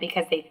event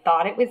because they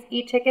thought it was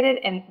e-ticketed,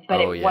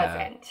 but it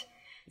wasn't.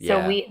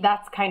 So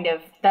that's kind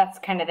of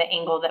the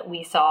angle that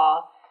we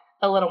saw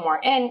a little more.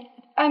 And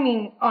I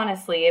mean,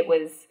 honestly, it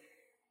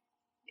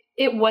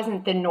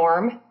wasn't the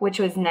norm, which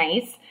was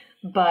nice.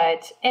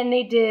 And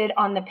they did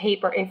on the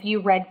paper, if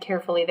you read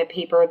carefully the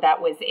paper that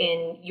was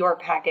in your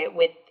packet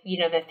with,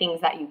 the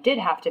things that you did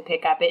have to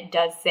pick up, it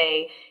does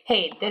say,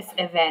 hey, this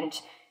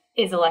event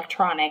is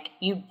electronic.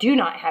 You do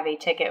not have a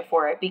ticket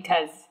for it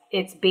because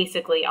it's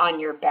basically on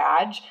your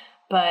badge.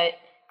 But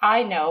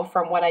I know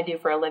from what I do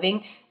for a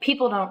living,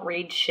 people don't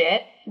read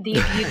shit.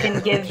 You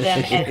can give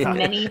them as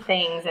many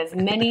things, as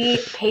many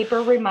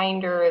paper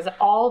reminders,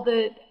 all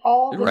the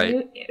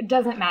right. It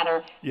doesn't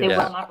matter. They will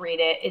not read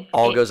it. It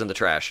goes in the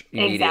trash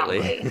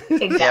immediately.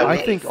 Exactly. I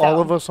think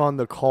all of us on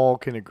the call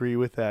can agree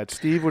with that.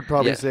 Steve would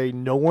probably say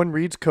no one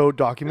reads code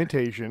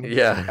documentation.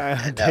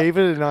 Yeah.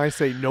 David and I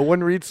say no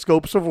one reads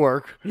scopes of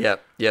work.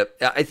 Yep.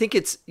 I think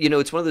it's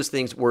it's one of those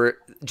things where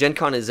Gen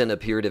Con is in a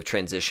period of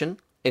transition,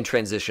 and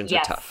transitions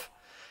are tough.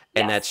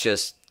 And that's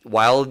just,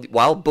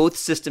 while both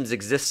systems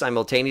exist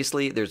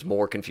simultaneously, there's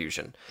more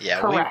confusion.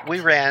 Yeah, we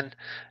ran,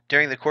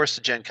 during the course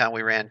of Gen Con,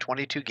 we ran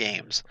 22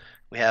 games.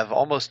 We have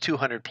almost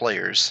 200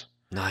 players.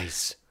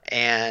 Nice.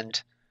 And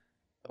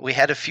we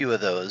had a few of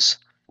those.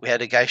 We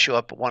had a guy show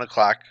up at 1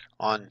 o'clock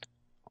on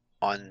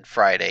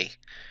Friday.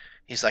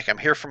 He's like, I'm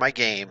here for my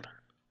game.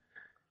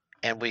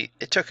 And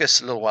it took us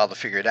a little while to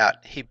figure it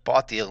out. He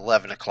bought the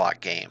 11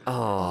 o'clock game.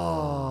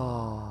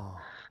 Oh.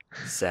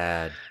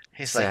 Sad.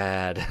 He's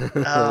sad.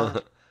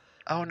 Like,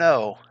 oh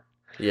no.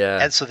 Yeah.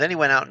 And so then he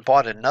went out and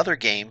bought another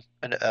game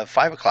at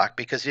 5 o'clock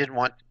because he didn't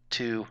want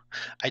to.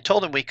 I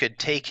told him we could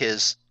take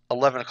his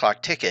 11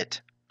 o'clock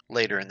ticket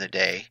later in the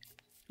day.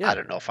 Yeah. I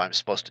don't know if I'm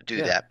supposed to do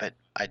that, but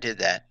I did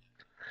that.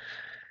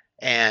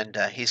 And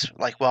he's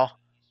like, well,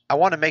 I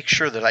want to make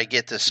sure that I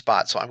get this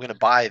spot, so I'm going to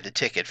buy the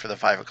ticket for the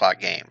 5 o'clock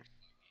game.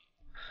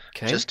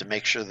 Okay. Just to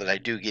make sure that I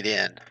do get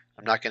in.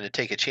 I'm not going to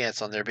take a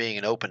chance on there being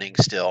an opening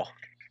still.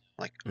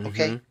 I'm like,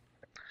 okay.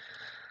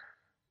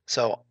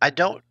 So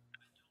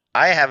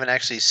I haven't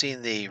actually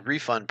seen the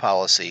refund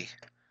policy,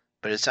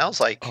 but it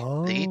sounds like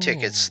the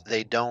e-tickets,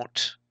 they're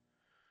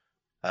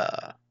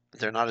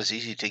not as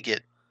easy to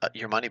get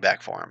your money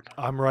back for them.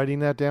 I'm writing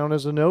that down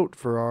as a note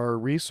for our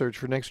research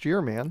for next year,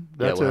 man.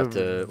 That's we'll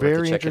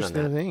very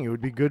interesting thing. It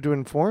would be good to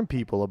inform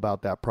people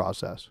about that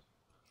process.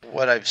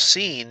 What I've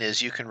seen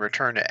is you can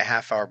return it a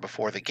half hour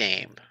before the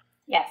game.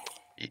 Yes.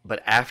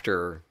 But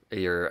after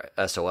your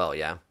SOL,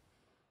 yeah.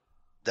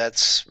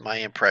 That's my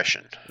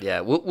impression.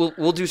 Yeah,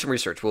 we'll do some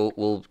research.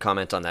 We'll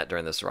comment on that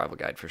during the survival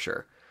guide for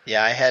sure.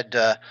 Yeah, I had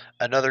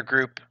another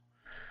group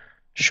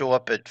show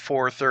up at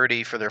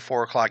 4:30 for their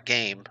 4 o'clock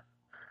game.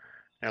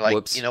 They're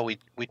like,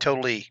 we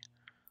totally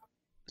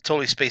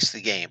spaced the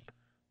game.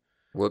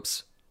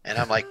 Whoops. And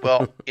I'm like,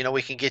 well,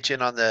 we can get you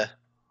in on a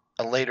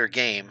later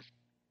game,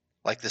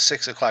 like the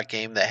 6 o'clock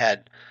game that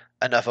had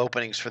enough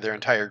openings for their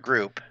entire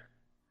group.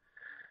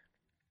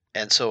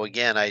 And so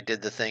again, I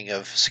did the thing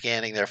of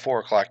scanning their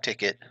 4 o'clock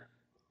ticket,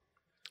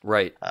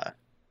 Right.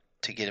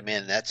 To get them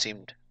in. That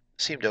seemed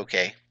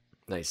okay.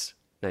 Nice.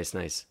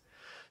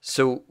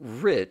 So,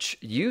 Rich,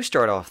 you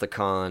start off the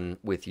con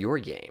with your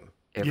game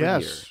every year.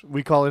 Yes,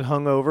 we call it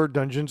Hungover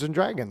Dungeons and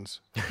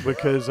Dragons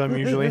because I'm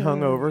usually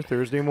hungover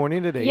Thursday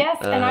morning at 8. Yes,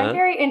 and I'm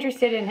very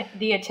interested in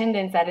the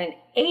attendance at an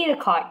 8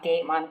 o'clock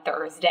game on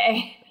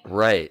Thursday.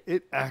 Right.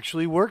 It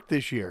actually worked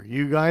this year.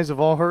 You guys have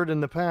all heard in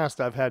the past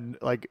I've had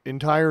like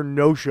entire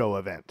no-show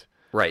event.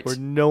 Right. Where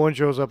no one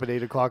shows up at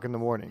 8 o'clock in the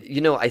morning.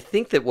 I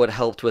think that what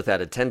helped with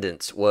that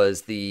attendance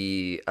was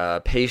the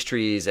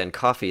pastries and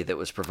coffee that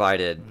was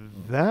provided.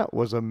 That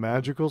was a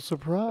magical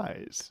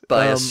surprise.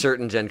 By a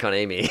certain Gen Con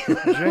Amy.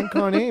 Gen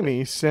Con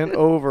Amy sent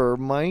over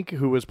Mike,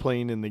 who was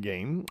playing in the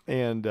game,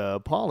 and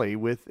Polly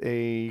with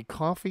a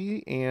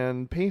coffee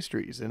and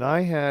pastries. And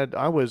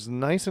I was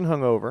nice and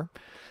hungover.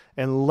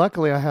 And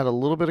luckily, I had a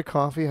little bit of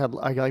coffee.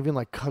 I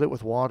even cut it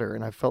with water,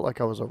 and I felt like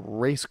I was a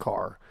race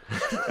car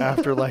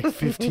after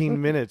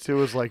 15 minutes. It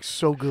was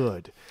so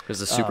good. It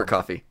was a super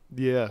coffee.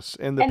 Yes,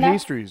 and the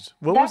pastries.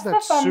 What was that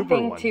That's the fun super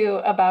thing one?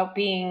 too about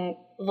being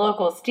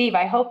local, Steve.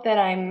 I hope that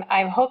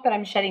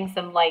I'm shedding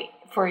some light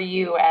for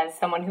you as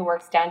someone who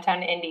works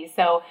downtown Indy.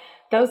 So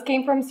those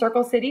came from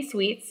Circle City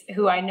Sweets,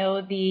 who I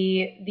know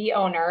the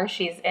owner.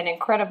 She's an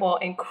incredible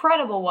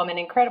woman,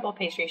 incredible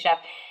pastry chef.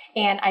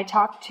 And I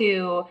talked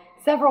to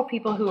several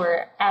people who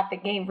were at the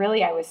game.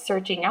 Really, I was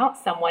searching out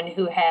someone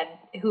who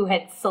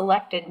had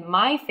selected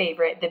my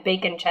favorite, the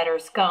bacon cheddar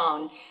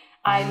scone.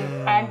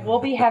 I will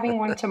be having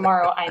one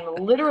tomorrow. I'm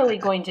literally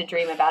going to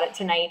dream about it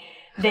tonight.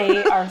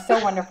 They are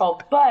so wonderful.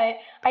 But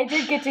I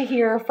did get to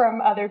hear from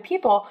other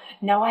people,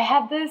 no, I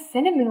had this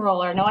cinnamon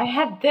roller. No, I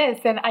had this.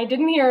 And I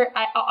didn't hear,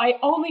 I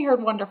only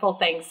heard wonderful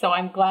things. So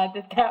I'm glad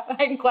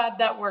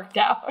that worked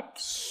out.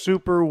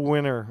 Super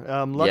winner.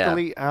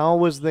 Luckily, Al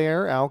was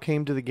there. Al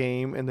came to the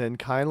game, and then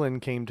Kylan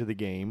came to the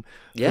game.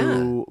 Yeah.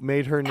 Who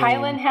made her name.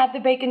 Kylan had the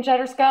bacon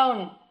cheddar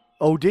scone.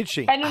 Oh, did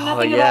she? I know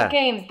nothing about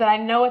games, but I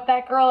know what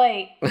that girl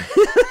ate.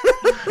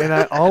 And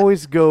I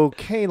always go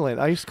Kaylin.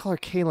 I used to call her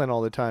Kaylin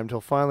all the time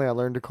until finally I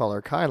learned to call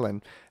her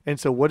Kylan. And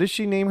so what does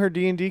she name her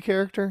D&D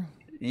character?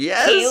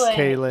 Yes.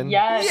 Kaylin.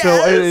 Yes. So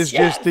it is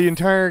just the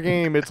entire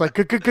game. It's like,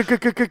 I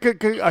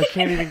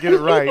can't even get it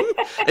right.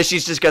 And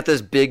she's just got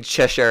this big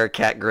Cheshire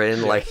cat grin,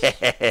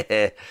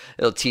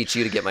 it'll teach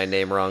you to get my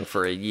name wrong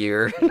for a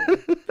year.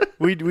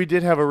 We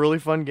did have a really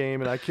fun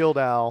game, and I killed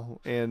Al,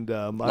 and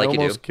I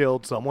almost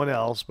killed someone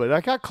else, but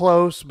I got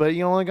close, but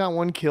you only got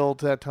one kill at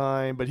that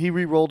time, but he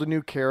re-rolled a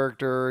new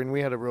character, and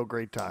we had a real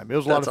great time. It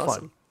was a lot of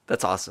fun.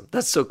 That's awesome.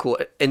 That's so cool.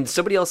 And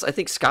somebody else, I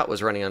think Scott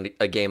was running on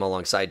a game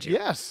alongside you.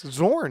 Yes,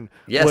 Zorn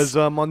was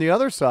on the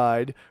other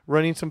side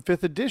running some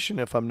 5th edition,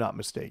 if I'm not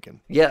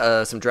mistaken.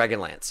 Yeah, some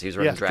Dragonlance. He was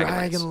running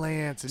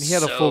Dragonlance, and he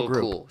had a full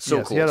group. Cool.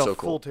 So cool. He had a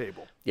full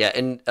table. Yeah,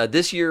 and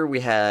this year we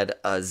had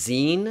a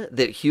zine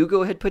that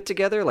Hugo had put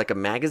together, like a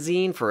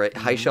magazine for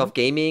High Shelf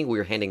Gaming. We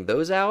were handing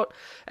those out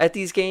at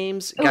these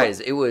games.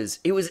 Guys, it was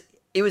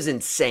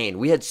insane.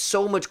 We had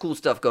so much cool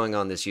stuff going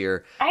on this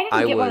year. I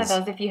didn't get one of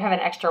those. If you have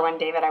an extra one,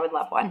 David, I would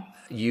love one.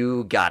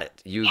 You got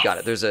it. Got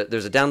it. There's a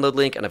download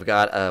link, and I've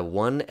got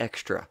one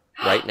extra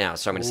right now,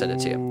 so I'm going to send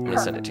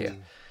it to you.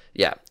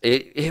 Yeah,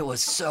 it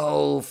was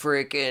so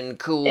freaking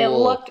cool. It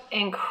looked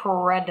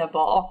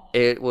incredible.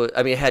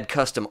 It had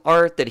custom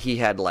art that he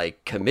had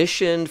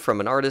commissioned from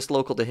an artist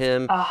local to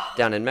him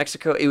down in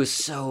Mexico. It was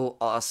so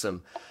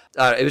awesome.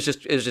 It was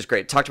just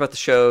great. Talked about the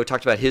show,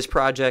 talked about his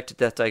project,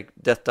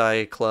 Death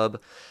Die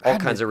Club, all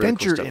kinds of really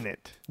cool stuff. In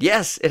it.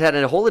 Yes, it had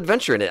a whole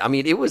adventure in it. I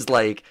mean, it was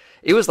like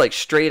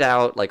straight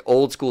out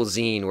old school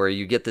zine where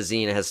you get the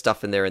zine, it has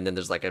stuff in there, and then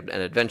there's an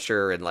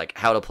adventure and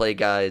how to play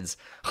guides.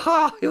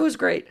 It was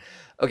great.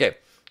 Okay,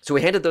 so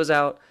we handed those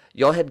out.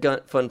 Y'all had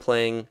fun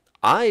playing.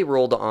 I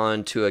rolled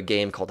on to a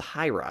game called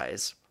High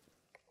Rise,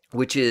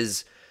 which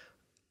is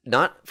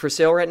not for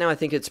sale right now. I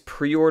think it's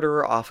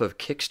pre-order off of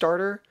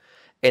Kickstarter.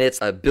 And it's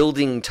a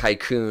building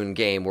tycoon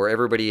game where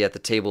everybody at the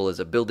table is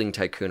a building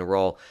tycoon. We're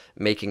all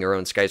making our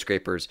own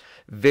skyscrapers.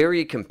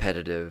 Very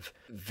competitive,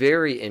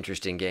 very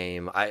interesting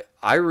game.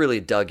 I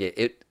really dug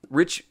it.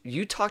 Rich,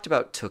 you talked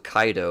about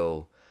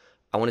Tokaido,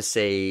 I want to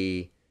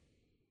say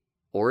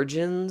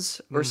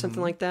Origins or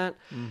something like that.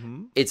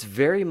 Mm-hmm. It's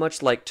very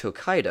much like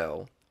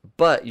Tokaido,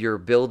 but you're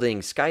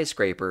building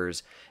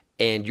skyscrapers,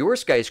 and your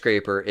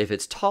skyscraper, if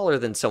it's taller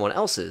than someone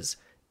else's,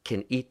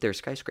 can eat their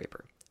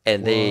skyscraper.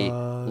 And they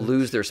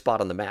lose their spot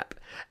on the map.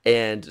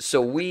 And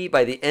so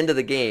by the end of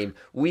the game,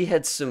 we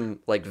had some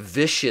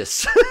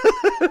vicious,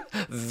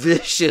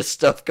 vicious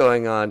stuff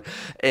going on.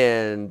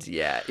 And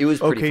yeah, it was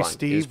pretty fun. Okay,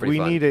 Steve, we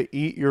need to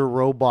eat your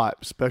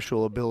robot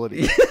special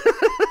ability.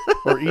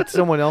 Or eat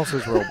someone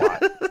else's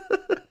robot.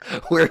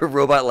 Where a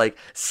robot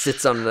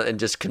sits on and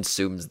just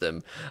consumes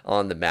them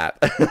on the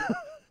map.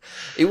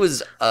 It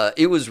was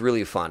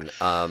really fun.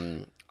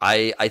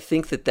 I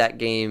think that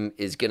game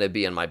is going to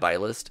be on my buy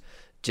list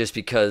just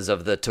because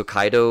of the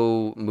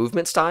Tokaido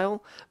movement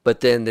style,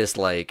 but then this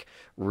like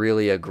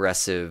really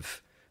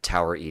aggressive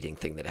tower eating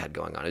thing that it had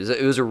going on.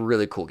 It was a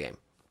really cool game.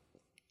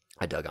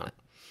 I dug on it.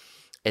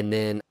 And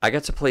then I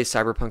got to play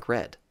Cyberpunk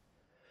Red.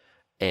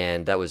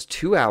 And that was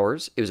 2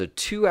 hours. It was a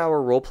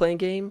 2-hour role-playing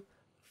game.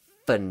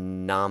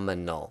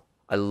 Phenomenal.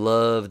 I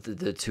loved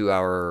the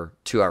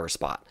 2-hour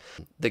spot.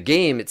 The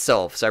game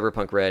itself,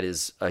 Cyberpunk Red,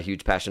 is a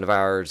huge passion of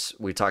ours.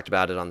 We talked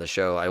about it on the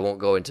show. I won't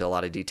go into a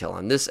lot of detail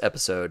on this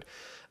episode.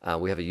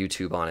 We have a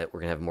YouTube on it.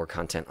 We're going to have more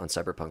content on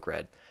Cyberpunk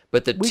Red.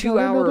 But the 2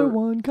 hour... another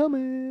one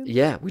coming.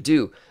 Yeah, we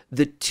do.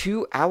 The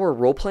 2-hour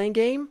role-playing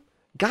game,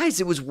 guys,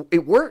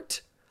 it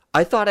worked.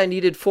 I thought I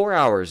needed 4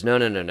 hours.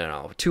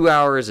 No. 2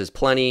 hours is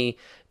plenty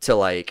to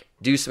like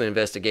do some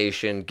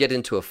investigation, get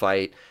into a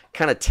fight,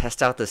 kind of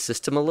test out the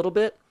system a little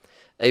bit.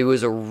 It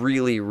was a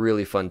really,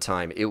 really fun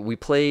time. We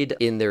played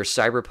in their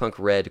Cyberpunk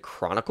Red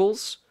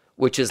Chronicles,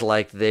 which is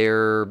like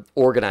their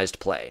organized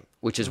play,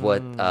 which is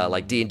what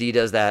like D&D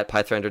does that,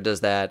 Pathfinder does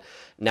that.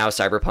 Now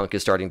Cyberpunk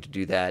is starting to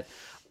do that.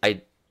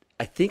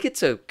 I think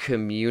it's a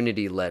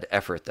community-led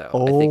effort, though.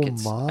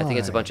 I think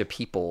it's a bunch of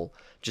people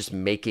just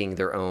making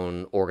their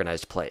own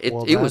organized play.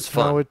 It was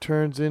fun. How it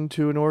turns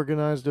into an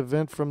organized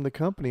event from the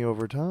company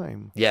over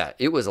time. Yeah,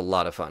 it was a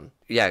lot of fun.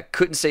 Yeah,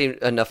 couldn't say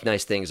enough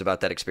nice things about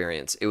that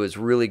experience. It was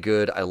really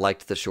good. I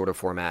liked the shorter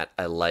format.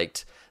 I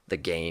liked the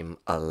game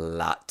a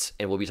lot.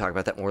 And we'll be talking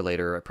about that more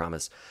later, I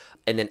promise.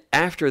 And then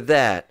after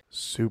that...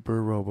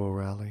 Super Robo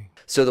Rally.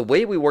 So the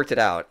way we worked it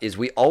out is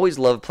we always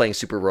love playing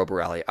Super Robo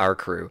Rally, our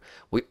crew.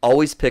 We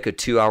always pick a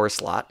 2-hour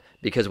slot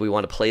because we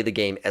want to play the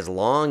game as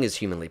long as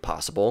humanly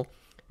possible.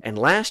 And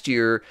last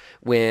year,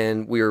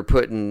 when we were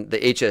putting the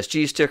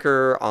HSG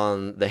sticker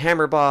on the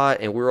Hammerbot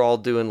and we were all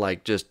doing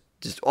like just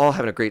all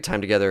having a great time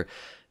together,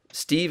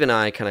 Steve and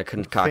I kind of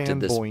concocted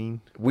this.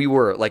 We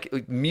were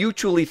like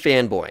mutually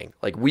fanboying.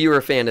 Like we were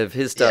a fan of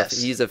his stuff.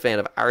 Yes. He's a fan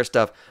of our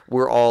stuff.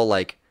 We're all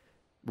like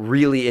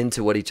really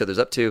into what each other's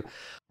up to.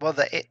 Well,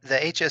 the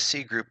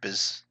HSC group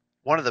is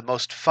one of the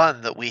most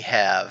fun that we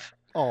have.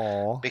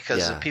 Aww.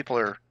 Because the people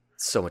are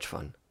so much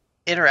fun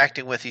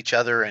interacting with each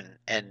other,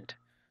 and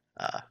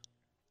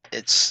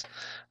it's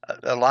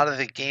a lot of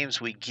the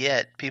games we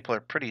get. People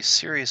are pretty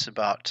serious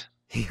about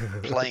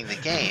playing the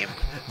game.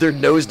 They're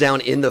nose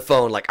down in the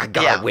phone, like I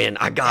gotta win.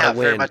 I gotta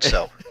win. Very much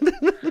so.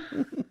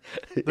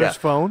 There's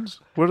phones.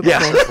 What are the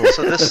phones for?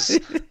 So this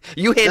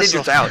you handed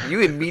yours out.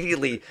 You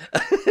immediately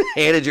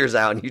handed yours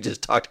out, and you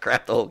just talked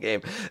crap the whole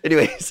game.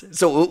 Anyways,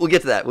 so we'll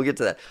get to that.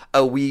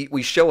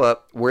 We show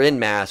up. We're in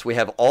mass. We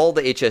have all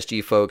the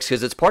HSG folks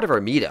because it's part of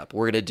our meetup.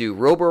 We're gonna do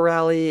Robo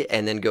Rally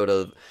and then go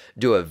to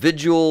do a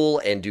vigil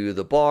and do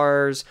the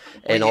bars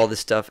and all this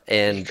stuff.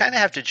 And you kind of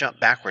have to jump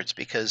backwards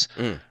because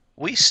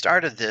we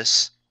started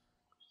this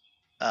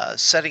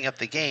setting up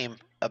the game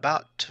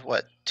about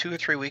 2 or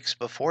 3 weeks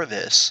before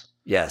this.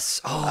 Yes.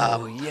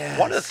 Oh, yes.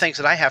 One of the things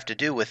that I have to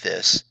do with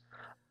this,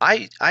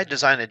 I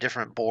design a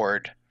different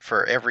board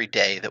for every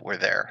day that we're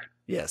there.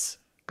 Yes.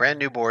 Brand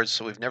new boards,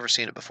 so we've never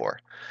seen it before.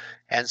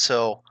 And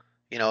so,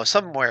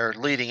 somewhere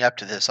leading up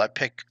to this, I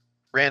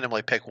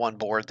randomly pick one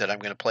board that I'm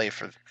going to play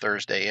for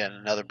Thursday and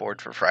another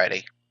board for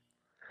Friday.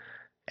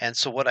 And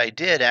so what I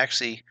did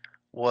actually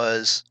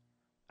was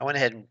I went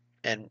ahead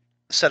and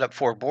set up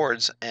 4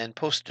 boards and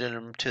posted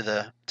them to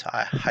the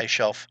High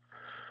Shelf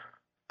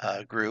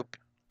group.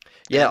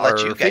 Yeah, our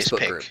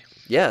Facebook group.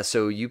 Yeah,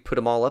 so you put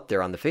them all up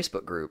there on the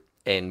Facebook group,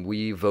 and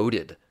we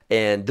voted.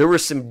 And there were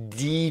some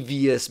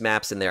devious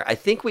maps in there. I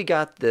think we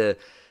got the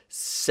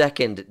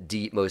second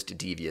most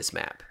devious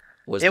map.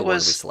 One we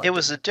selected. It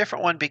was a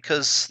different one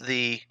because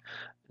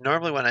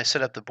normally when I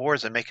set up the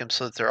boards, I make them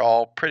so that they're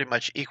all pretty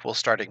much equal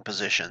starting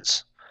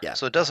positions. Yeah.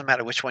 So it doesn't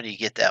matter which one you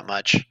get that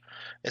much.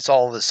 It's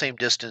all the same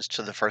distance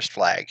to the first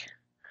flag.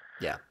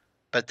 Yeah.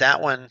 But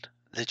that one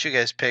that you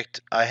guys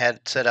picked, I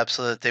had set up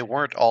so that they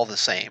weren't all the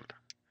same.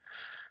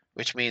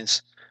 Which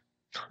means,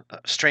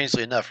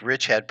 strangely enough,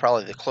 Rich had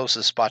probably the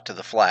closest spot to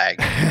the flag.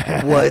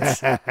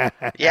 What?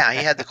 Yeah,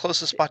 he had the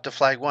closest spot to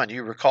flag 1.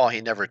 You recall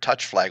he never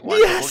touched flag 1.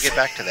 Yes. We'll get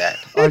back to that.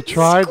 I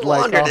tried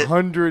like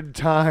 100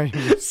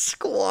 times.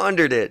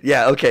 Squandered it.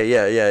 Yeah. Okay.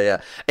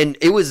 Yeah. And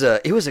it was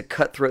a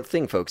cutthroat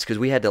thing, folks, because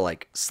we had to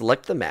like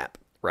select the map,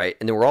 right?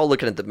 And then we're all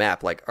looking at the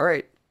map, like, all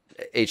right,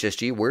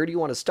 HSG, where do you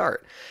want to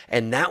start?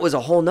 And that was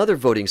a whole nother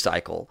voting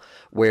cycle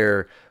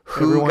where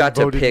who got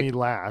to pick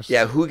last.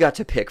 Yeah, who got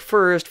to pick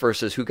first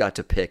versus who got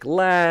to pick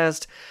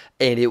last.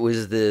 And it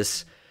was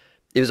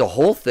a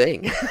whole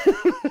thing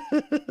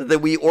that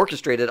we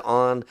orchestrated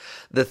on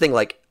the thing.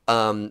 Like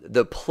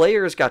the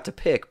players got to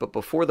pick, but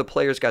before the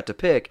players got to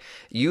pick,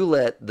 you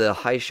let the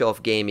High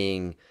Shelf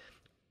Gaming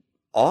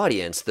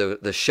audience, the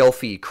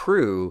Shelfie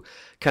crew,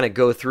 kind of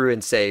go through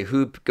and say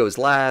who goes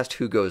last,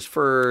 who goes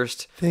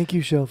first. Thank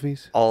you,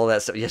 Shelfies. All of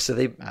that stuff. Yeah, so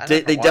they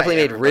definitely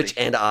made Rich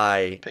and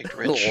I picked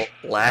Rich.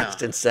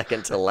 last and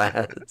second to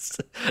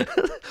last,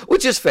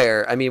 which is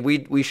fair. I mean,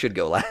 we should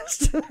go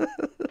last.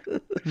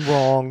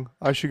 Wrong.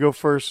 I should go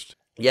first.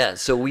 Yeah,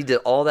 so we did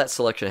all that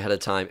selection ahead of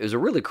time. It was a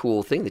really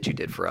cool thing that you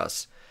did for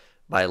us.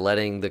 by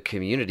letting the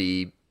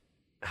community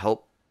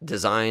help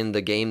design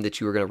the game that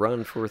you were going to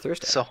run for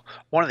Thursday. So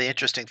one of the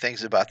interesting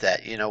things about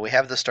that, we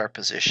have the start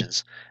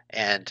positions,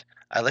 and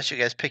I let you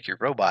guys pick your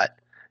robot,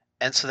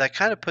 and so that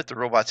kind of put the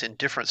robots in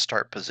different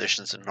start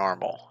positions than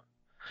normal.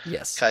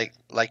 Yes.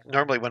 Like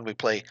normally when we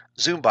play,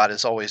 Zoombot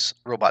is always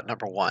robot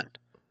number 1,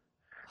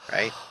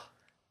 right?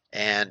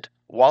 And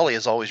Wally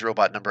is always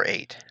robot number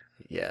 8.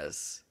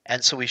 Yes.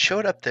 And so we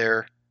showed up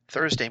there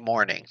Thursday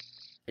morning,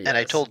 and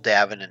I Yes. told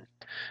Davin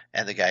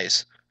and the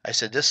guys, I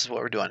said, this is what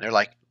we're doing. They're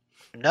like,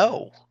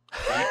 no,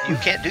 you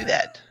can't do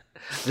that.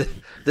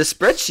 The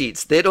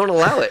spreadsheets, they don't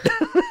allow it.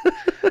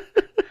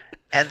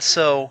 And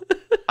so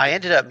I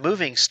ended up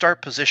moving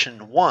start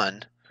position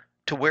 1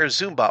 to where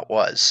Zoombot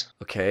was.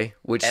 Okay.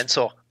 And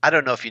so I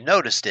don't know if you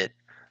noticed it,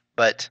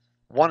 but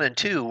 1 and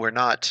 2 were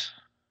not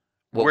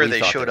what where we they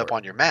thought showed up were.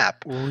 on your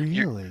map.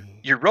 Really?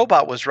 Your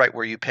robot was right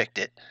where you picked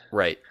it,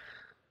 Right.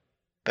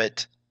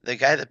 but the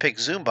guy that picked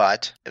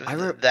Zoombot,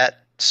 that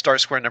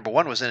start square number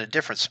 1 was in a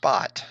different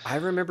spot. I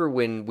remember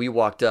when we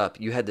walked up,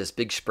 you had this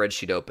big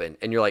spreadsheet open,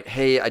 and you're like,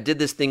 hey, I did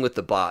this thing with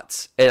the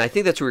bots. And I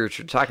think that's what we were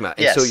talking about.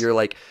 And Yes. so you're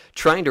like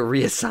trying to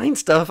reassign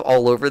stuff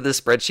all over the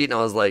spreadsheet, and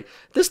I was like,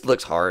 this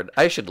looks hard.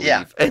 I should leave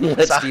Yeah. and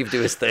let So- Steve do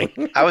his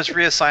thing. I was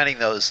reassigning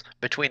those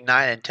between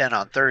 9 and 10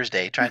 on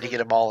Thursday, trying to get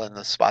them all in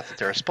the spot that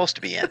they were supposed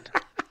to be in.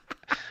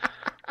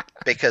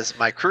 Because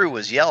my crew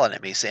was yelling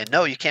at me saying,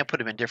 no, you can't put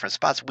them in different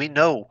spots. We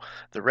know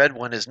the red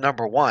one is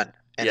number 1,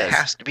 and Yes. it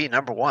has to be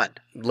number 1.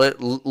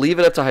 Leave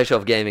it up to High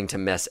Shelf Gaming to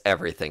mess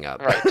everything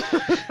up. Right.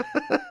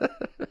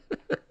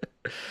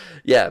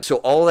 Yeah, so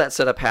all that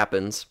setup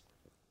happens.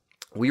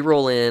 We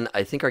roll in.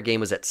 I think our game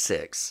was at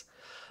 6.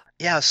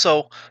 Yeah,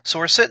 so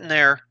we're sitting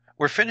there.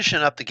 We're finishing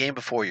up the game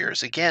before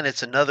yours. Again,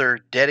 it's another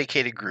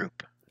dedicated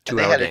group. And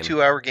they 2-hour had a game.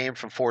 2-hour game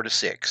from 4 to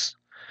 6.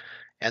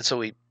 And so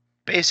we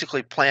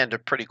basically planned a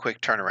pretty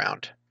quick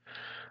turnaround.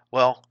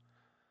 Well,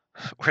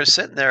 we're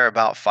sitting there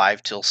about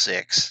 5 till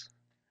 6.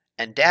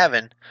 And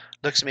Davin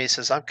looks at me and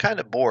says, I'm kind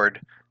of bored.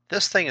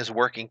 This thing is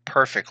working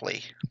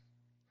perfectly.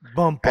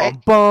 Bum, Right?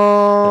 bum,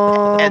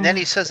 bum. And then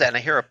he says that, and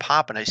I hear a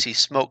pop, and I see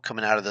smoke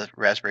coming out of the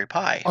Raspberry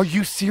Pi. Are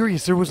you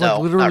serious? There was No,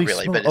 like literally not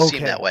really, smoke. but it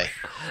seemed that way.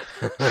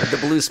 The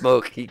blue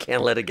smoke, he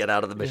can't let it get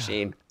out of the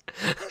machine.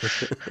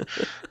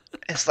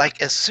 It's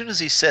like as soon as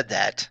he said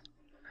that,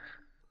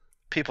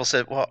 people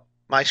said, well,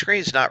 my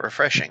screen's not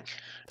refreshing.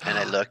 And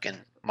I look, and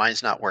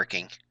mine's not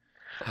working.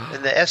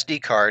 And the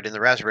SD card in the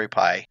Raspberry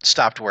Pi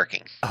stopped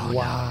working. Oh,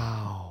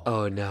 Wow. no.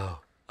 Oh, no.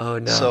 Oh,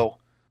 no. So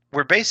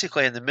we're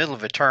basically in the middle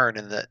of a turn,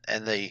 and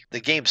the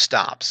game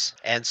stops.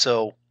 And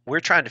so we're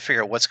trying to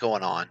figure out what's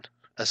going on,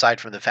 aside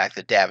from the fact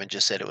that Davin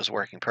just said it was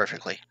working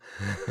perfectly.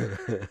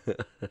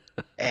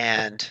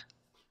 And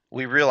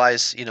we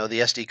realize, the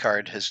SD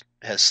card has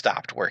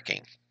stopped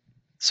working.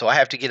 So I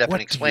have to get up What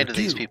and do explain you to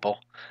these do? people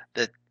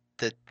that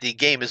the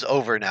game is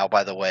over now,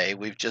 by the way.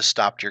 We've just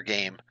stopped your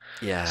game.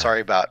 Yeah.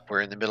 Sorry about we're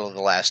in the middle of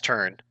the last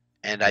turn.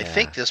 And I Yeah.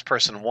 think this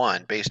person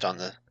won based on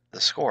the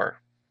score.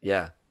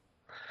 Yeah.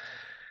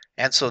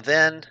 And so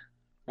then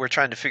we're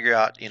trying to figure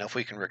out, if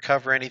we can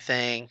recover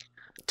anything.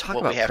 Talk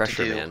What we about have to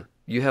pressure, do. man.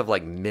 You have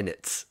like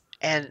minutes.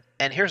 And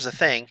here's the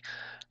thing.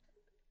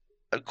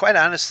 Quite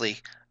honestly,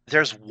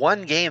 there's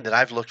one game that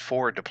I've looked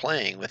forward to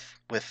playing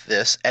with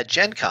this at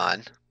Gen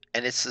Con,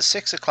 and it's the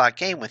 6 o'clock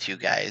game with you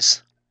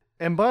guys.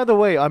 And by the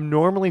way, I'm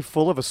normally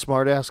full of a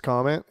smart-ass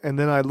comment, and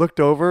then I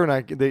looked over and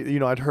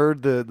I'd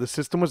heard the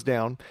system was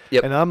down,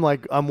 Yep. and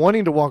I'm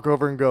wanting to walk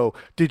over and go,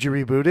 "Did you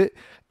reboot it?"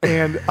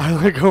 And I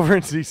look over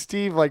and see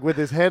Steve like with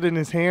his head in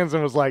his hands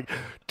and was like,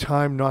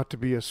 "Time not to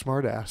be a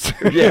smartass."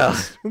 Yeah.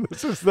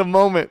 This is the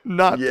moment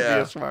not to be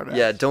a smartass.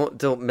 Yeah,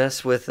 don't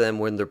mess with them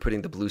when they're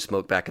putting the blue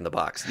smoke back in the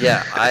box.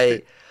 Yeah,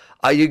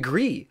 I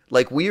agree.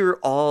 Like we were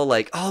all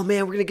like, "Oh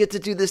man, we're going to get to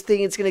do this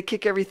thing. It's going to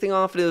kick everything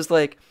off." And it was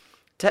like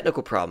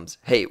technical problems.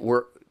 Hey,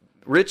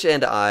 Rich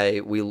and I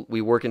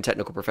we work in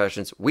technical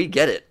professions. We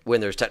get it when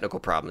there's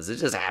technical problems. It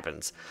just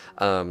happens.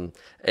 And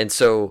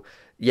so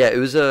yeah, it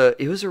was a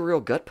real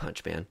gut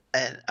punch, man.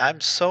 And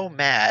I'm so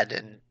mad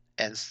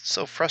and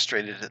so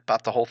frustrated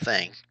about the whole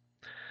thing.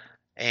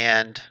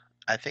 And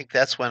I think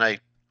that's when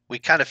we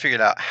kind of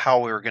figured out how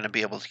we were going to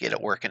be able to get it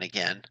working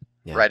again,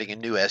 Yeah. writing a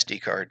new SD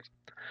card.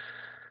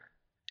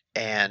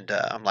 And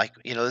I'm like,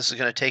 this is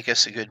going to take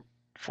us a good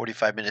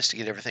 45 minutes to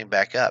get everything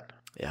back up.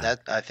 Yeah. That,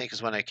 I think,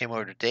 is when I came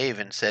over to Dave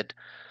and said,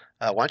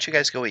 why don't you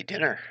guys go eat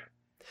dinner?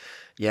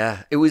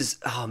 Yeah, it was,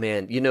 oh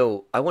man,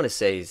 I want to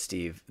say,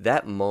 Steve,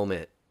 that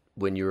moment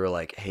when you were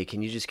like, "Hey,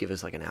 can you just give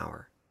us like an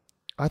hour?"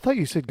 I thought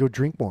you said go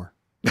drink more.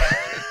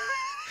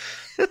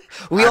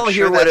 We I'm all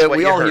sure hear that's what what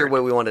we you all hear heard.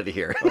 what we wanted to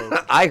hear.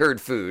 I heard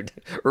food.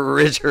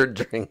 Rich heard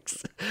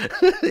drinks.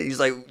 He's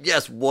like,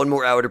 "Yes, one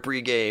more hour to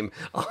pregame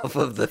off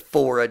of the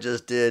 4 I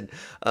just did."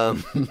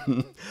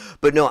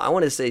 But no, I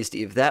want to say,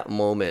 Steve, that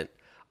moment,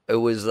 it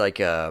was like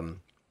it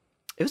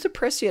was a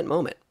prescient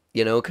moment,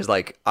 because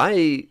like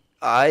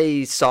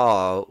I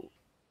saw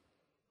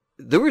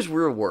there was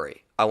real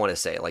worry. I want to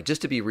say, like,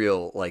 just to be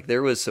real, like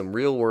there was some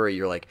real worry.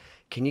 You're like,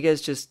 "Can you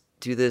guys just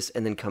do this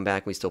and then come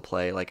back and we still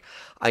play?" Like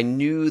I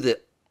knew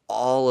that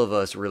all of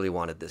us really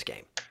wanted this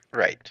game.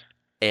 Right.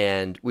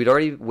 And we'd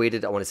already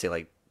waited, I want to say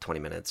like 20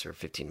 minutes or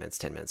 15 minutes,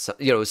 10 minutes,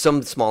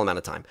 some small amount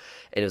of time.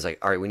 And it was like,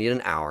 all right, we need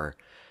an hour.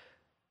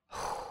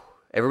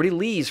 Everybody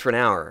leaves for an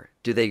hour.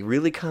 Do they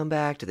really come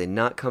back? Do they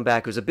not come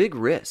back? It was a big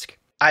risk.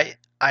 I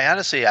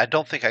honestly, I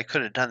don't think I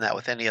could have done that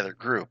with any other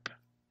group.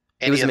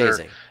 It was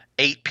amazing.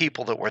 8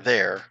 people that were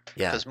there.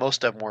 Yeah. Because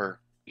most of them were,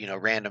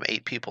 random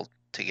 8 people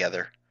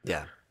together.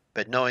 Yeah.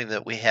 But knowing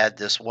that we had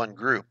this one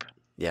group.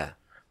 Yeah.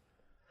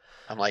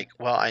 I'm like,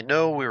 well, I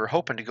know we were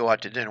hoping to go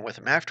out to dinner with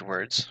them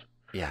afterwards.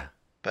 Yeah.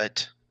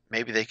 But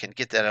maybe they can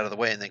get that out of the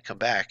way and then come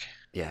back.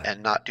 Yeah.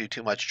 And not do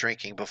too much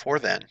drinking before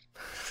then.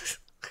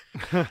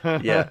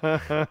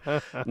 Yeah.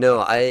 No,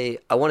 I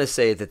want to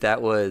say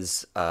that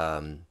was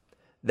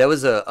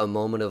a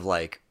moment of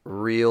like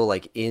real,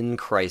 like in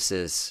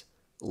crisis.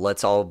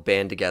 Let's all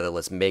band together.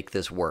 Let's make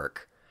this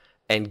work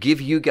and give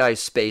you guys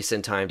space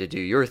and time to do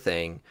your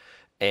thing.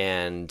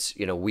 And,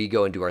 we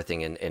go and do our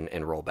thing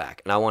and roll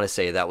back. And I want to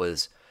say that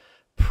was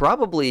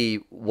probably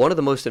one of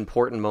the most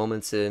important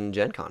moments in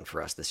Gen Con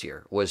for us this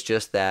year, was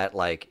just that,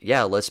 like,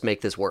 yeah, let's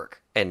make this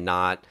work and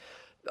not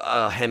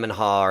hem and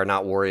haw, or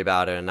not worry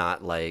about it, and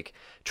not like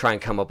try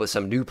and come up with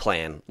some new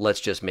plan.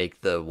 Let's just make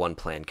the one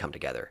plan come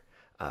together.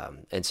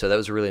 And so that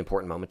was a really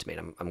important moment to me.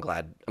 And I'm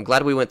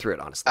glad we went through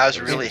it, honestly. I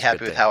was really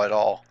happy with how it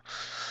all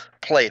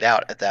played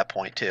out at that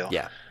point too.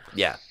 Yeah.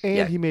 Yeah.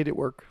 And he made it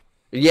work.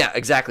 Yeah,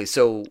 exactly.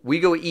 So we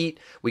go eat,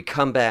 we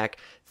come back,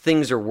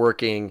 things are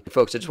working.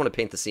 Folks, I just want to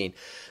paint the scene.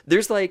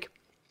 There's like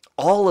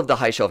all of the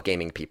high shelf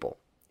gaming people.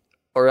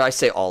 Or I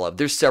say all of,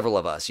 there's several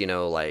of us,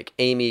 like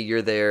Amy,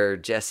 you're there,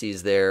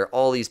 Jesse's there,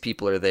 all these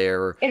people are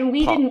there. And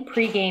we didn't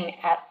pregame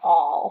at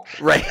all.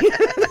 Right.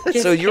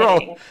 So you're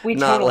kidding. all we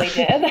not totally like,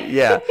 did.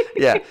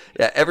 Yeah.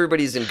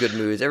 Everybody's in good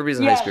moods. Everybody's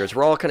in high spirits.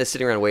 We're all kind of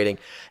sitting around waiting,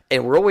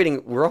 and we're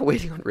all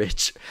waiting on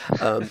Rich.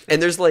 And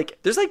there's like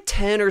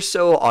 10 or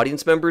so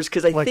audience members,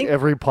 because I think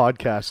every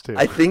podcast too.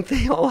 I think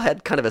they all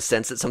had kind of a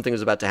sense that something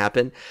was about to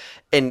happen.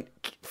 And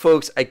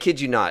folks, I kid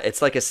you not,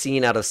 it's like a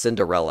scene out of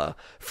Cinderella.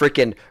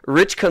 Freaking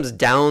Rich comes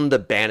down the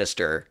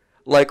banister,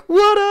 like,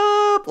 what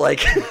up?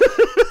 Like,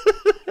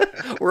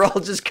 we're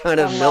all just kind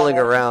of milling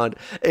around.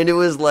 And it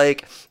was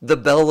like, the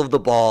belle of the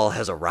ball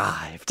has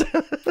arrived.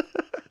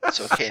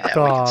 It's okay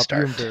now. We can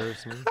start. You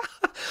embarrass me.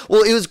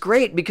 Well, it was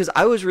great because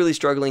I was really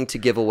struggling to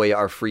give away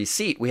our free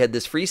seat. We had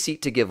this free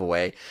seat to give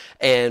away,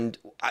 and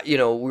we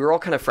were all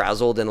kind of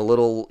frazzled and a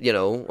little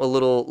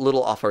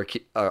off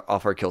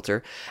our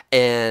kilter.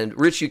 And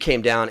Rich, you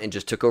came down and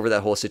just took over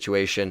that whole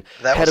situation.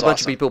 That had was a bunch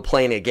awesome. of people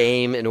playing a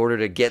game in order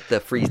to get the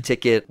free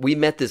ticket. We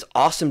met this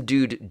awesome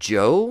dude,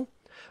 Joe,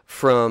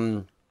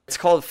 from... It's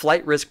called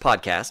Flight Risk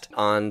Podcast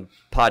on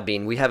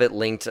Podbean. We have it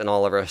linked in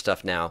all of our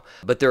stuff now.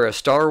 But they're a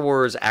Star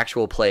Wars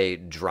actual play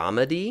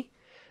dramedy.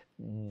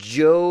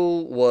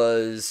 Joe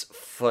was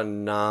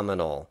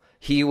phenomenal.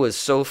 He was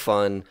so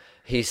fun.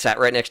 He sat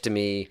right next to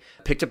me,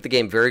 picked up the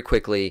game very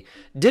quickly,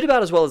 did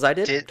about as well as I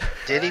did.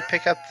 Did he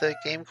pick up the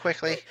game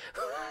quickly?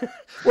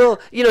 Well,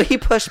 he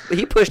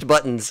pushed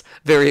buttons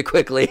very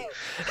quickly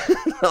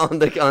on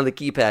the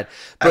keypad.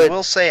 But I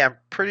will say, I'm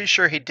pretty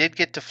sure he did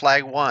get to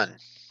flag 1.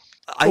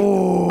 I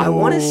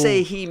want to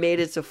say he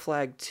made it to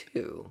flag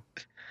 2.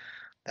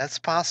 That's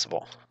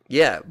possible.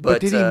 Yeah,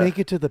 but did he make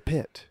it to the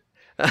pit?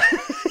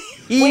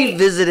 He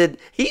visited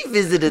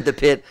the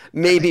pit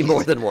maybe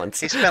more than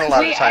once. He spent a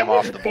lot of time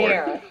off the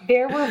board.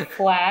 There were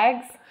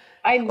flags.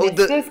 I missed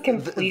this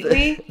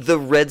completely. The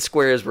red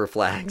squares were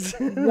flags.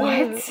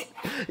 What?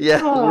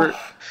 Yeah, I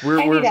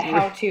need a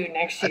how-to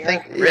next year. I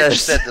think Rich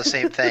said the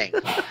same thing.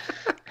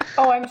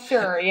 Oh, I'm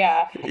sure.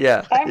 Yeah.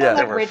 Yeah. I'm on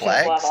There were Rich's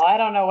flags? level. I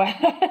don't know what.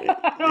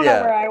 I don't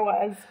know where I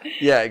was.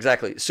 Yeah,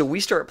 exactly. So we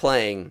start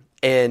playing,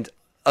 and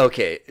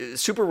okay,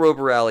 Super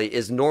Robo Rally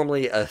is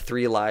normally a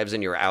 3 lives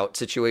and you're out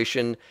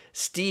situation.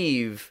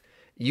 Steve,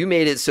 you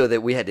made it so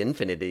that we had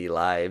infinity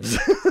lives,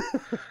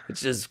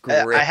 which is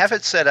great. I have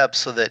it set up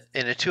so that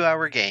in a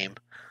 2-hour game,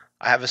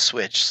 I have a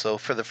switch. So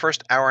for the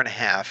first hour and a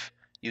half,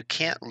 you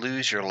can't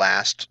lose your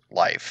last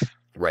life.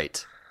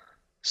 Right.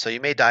 So you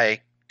may die a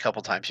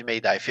couple times. You may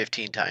die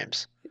 15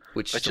 times.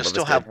 But you'll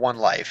still have 1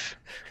 life.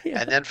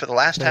 Yeah. And then for the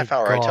last half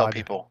hour, I tell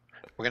people,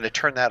 we're going to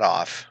turn that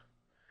off.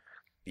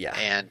 Yeah.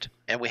 And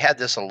we had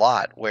this a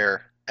lot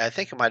where, I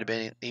think it might have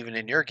been even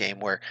in your game,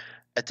 where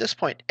at this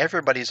point,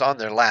 everybody's on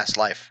their last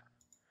life.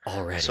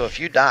 Already. So if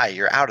you die,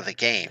 you're out of the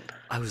game.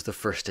 I was the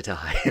first to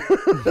die.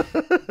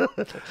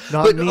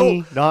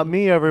 Not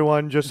me,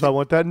 everyone. Just I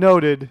want that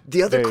noted.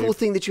 The other Dave. cool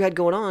thing that you had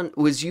going on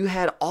was you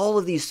had all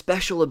of these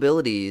special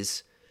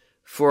abilities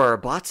for our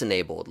bots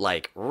enabled,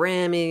 like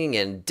ramming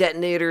and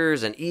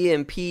detonators and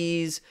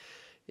EMPs.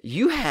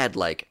 You had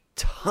like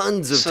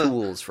tons of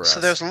tools for us.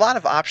 So there's a lot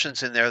of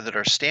options in there that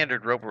are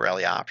standard Robo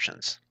Rally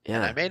options. Yeah.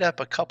 And I made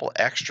up a couple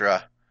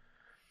extra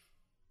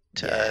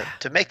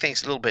to make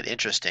things a little bit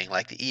interesting,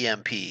 like the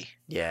EMP,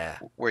 Yeah.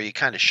 where you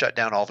kind of shut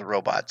down all the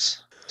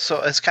robots.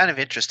 So it's kind of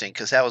interesting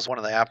because that was one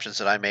of the options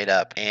that I made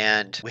up.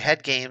 And we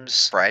had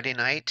games Friday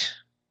night,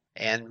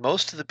 and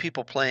most of the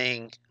people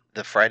playing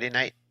the Friday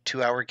night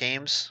 2-hour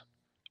games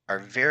are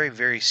very,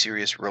 very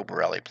serious Robo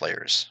Rally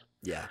players.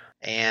 Yeah.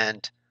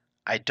 And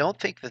I don't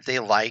think that they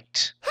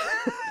liked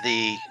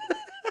the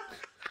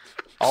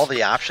all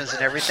the options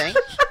and everything.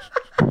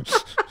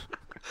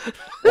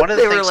 One of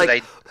the They were things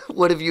like, that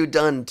what have you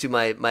done to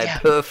my Yeah.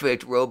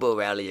 perfect Robo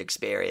Rally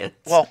experience?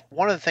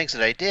 one of the things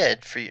that I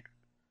did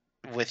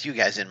with you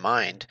guys in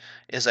mind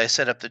is I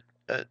set up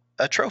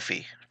a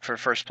trophy for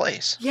first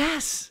place.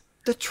 yes,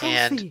 the trophy.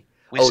 And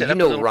we Oh, set you up a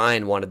know little-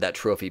 Ryan wanted that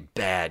trophy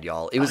bad,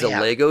 y'all. It was Oh, a yeah.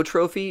 Lego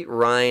trophy.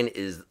 Ryan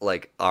is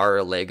like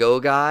our Lego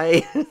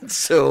guy.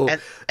 So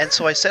And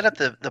so I set up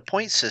the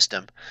point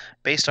system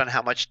based on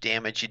how much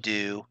damage you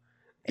do,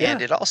 and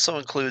Yeah. it also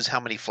includes how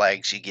many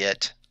flags you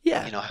get,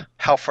 yeah, you know,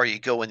 how far you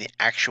go in the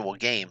actual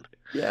game.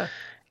 yeah.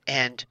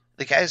 And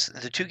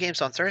the 2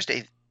 games on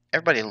Thursday,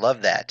 everybody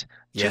loved that.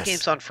 2 Yes.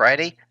 games on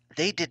Friday,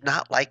 they did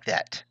not like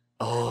that.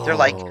 Oh, They're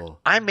like,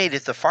 I made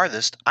it the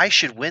farthest. I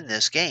should win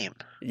this game.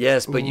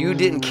 yes, but you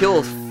didn't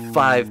kill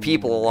 5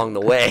 people along the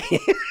way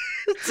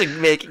to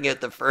making it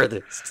the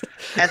furthest.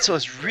 And so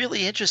it's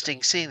really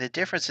interesting seeing the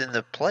difference in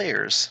the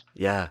players.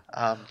 Yeah.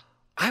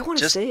 I want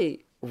to Just-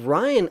 say,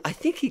 Ryan, I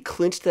think he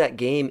clinched that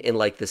game in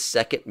like the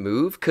second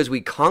move because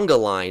we conga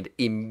lined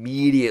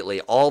immediately.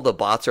 All the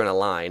bots are in a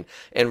line,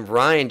 and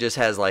Ryan just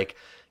has like,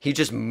 he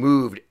just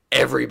moved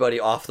everybody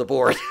off the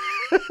board.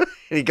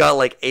 And he got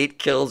like 8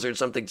 kills or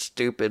something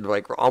stupid,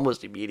 like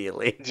almost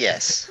immediately.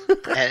 Yes.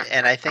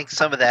 and I think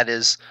some of that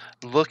is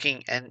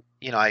looking, and,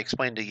 you know, I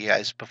explained to you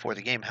guys before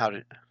the game how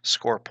to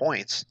score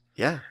points,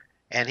 Yeah.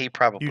 and he You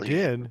probably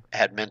did.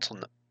 had mental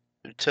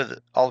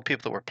to all the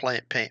people that were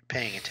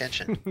paying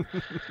attention.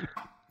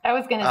 I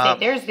was going to say,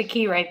 there's the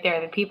key right there.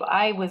 The people,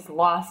 I was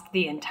lost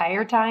the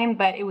entire time,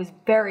 but it was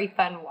very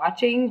fun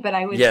watching. But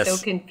I was Yes.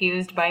 so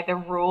confused by the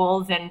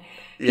rules and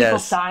people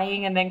Yes.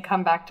 dying and then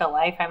come back to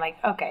life. I'm like,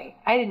 okay,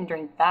 I didn't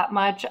drink that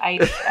much. I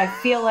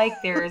feel like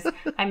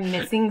I'm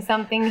missing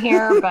something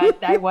here,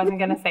 but I wasn't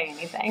going to say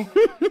anything.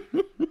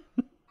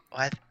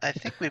 I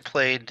think we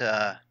played,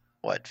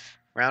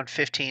 around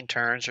 15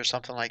 turns or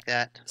something like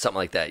that. Something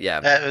like that,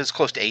 yeah. It was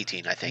close to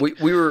 18, I think.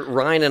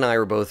 Ryan and I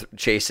were both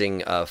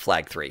chasing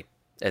flag 3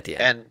 at the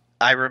end. And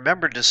I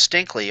remember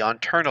distinctly on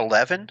turn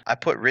 11, I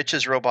put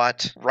Rich's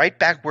robot right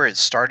back where it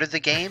started the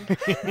game,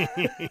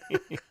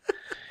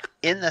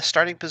 in the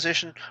starting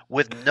position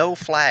with no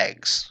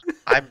flags.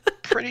 I'm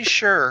pretty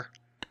sure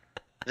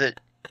that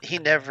he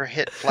never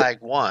hit flag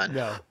 1.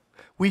 No.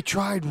 We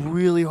tried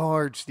really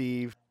hard,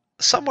 Steve.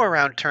 Somewhere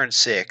around turn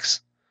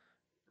 6,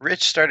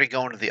 Rich started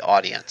going to the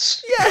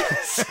audience,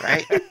 Yes.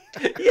 right?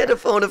 He had to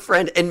phone a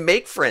friend and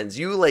make friends.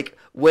 You like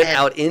went And-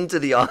 out into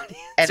the audience.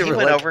 And he were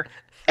went like, over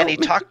and he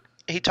 "Help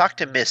me." talked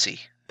to Missy,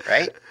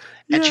 right?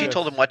 And she Yes.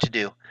 told him what to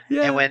do.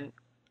 Yeah. And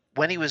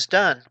when he was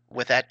done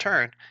with that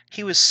turn,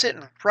 he was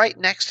sitting right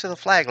next to the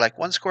flag, like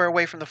 1 square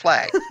away from the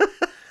flag.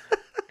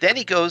 Then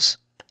he goes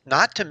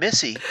not to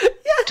Missy,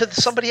 to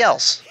somebody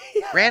else,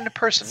 random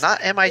person, not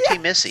MIT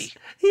Missy,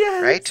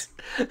 Yes.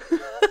 right?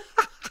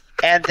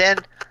 And then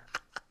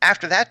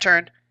after that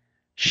turn,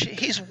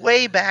 he's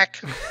way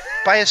back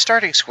by his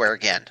starting square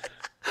again.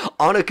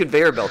 On a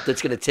conveyor belt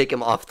that's going to take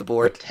him off the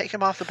board. Take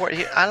him off the board.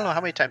 I don't know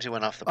how many times he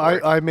went off the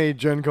board. I made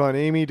Gen Con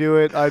Amy do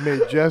it. I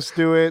made Jess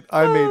do it.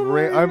 I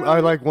made I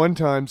like one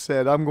time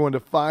said I'm going to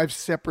 5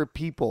 separate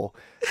people,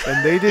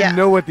 and they didn't Yeah.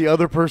 know what the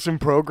other person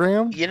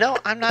programmed, You know,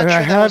 I'm not and sure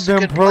I that had was a them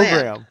good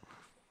plan.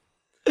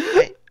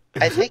 program.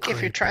 I think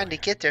if you're trying to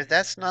get there,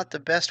 that's not the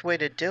best way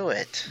to do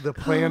it. The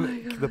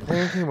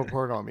plan came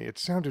apart on me. It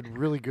sounded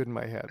really good in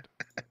my head.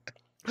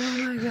 Oh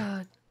my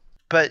god.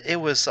 But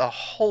it was a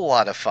whole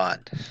lot of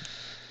fun.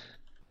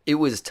 It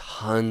was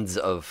tons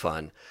of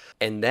fun.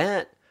 And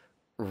that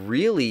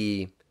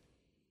really,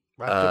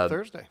 Wrapped up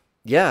Thursday.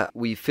 yeah,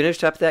 we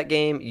finished up that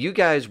game. You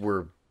guys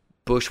were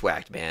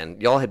bushwhacked, man.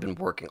 Y'all had been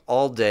working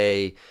all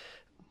day,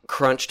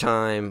 crunch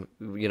time,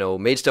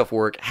 made stuff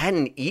work,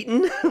 hadn't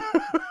eaten.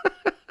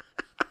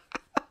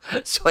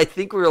 So I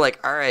think we were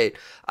like, all right,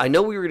 I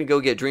know we were going to go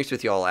get drinks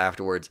with y'all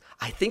afterwards.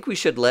 I think we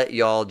should let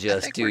y'all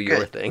just think do we're your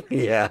good. thing.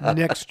 Yeah.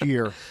 Next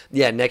year.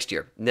 Yeah, next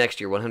year.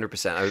 Next year,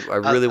 100%. I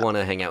really want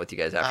to hang out with you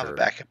guys I'll have after. a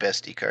backup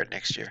SD card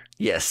next year.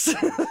 Yes.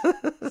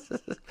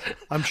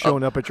 I'm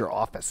showing up at your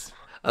office.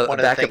 A One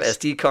of the backup things-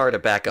 SD card, a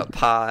backup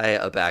pie,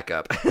 a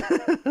backup.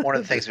 One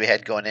of the things we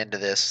had going into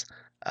this,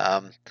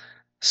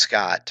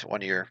 Scott,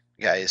 one of your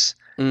guys,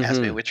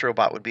 asked me Mhm. which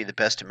robot would be the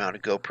best to mount a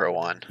GoPro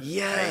on.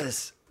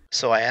 Yes.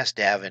 So I asked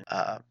Davin,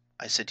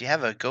 I said, do you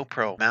have a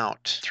GoPro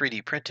mount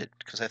 3D printed?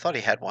 Because I thought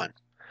he had one.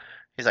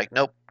 He's like,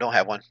 nope, don't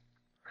have one.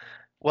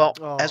 Well,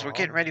 as we're Aw.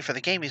 getting ready for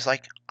the game, he's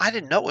like, I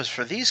didn't know it was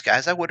for these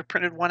guys. I would have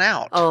printed one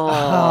out.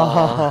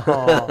 Oh,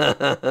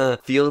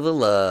 feel the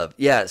love.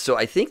 Yeah, so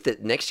I think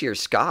that next year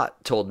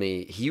Scott told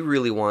me he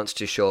really wants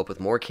to show up with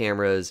more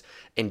cameras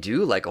and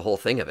do like a whole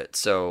thing of it.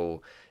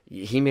 So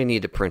he may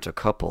need to print a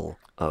couple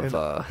of.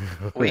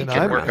 We and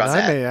can I, work and on I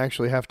that. may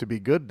actually have to be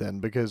good then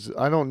because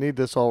I don't need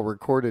this all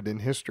recorded in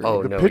history.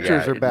 Oh the no!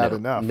 pictures yeah, are bad no,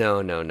 enough.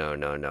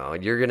 No!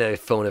 You're gonna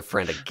phone a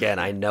friend again.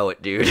 I know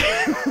it, dude.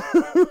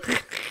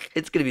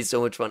 It's going to be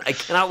so much fun. I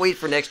cannot wait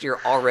for next year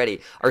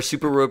already. Our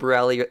Super Robo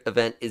Rally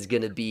event is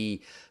going to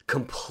be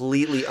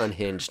completely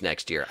unhinged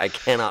next year. I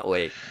cannot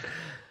wait.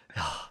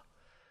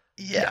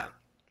 Yeah.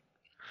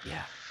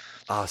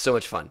 Oh, so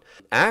much fun.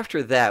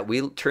 After that,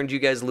 we turned you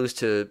guys loose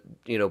to,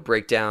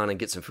 break down and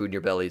get some food in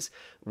your bellies.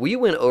 We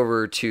went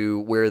over to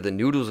where the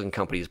Noodles and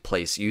Company's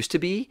place used to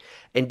be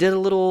and did a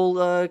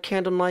little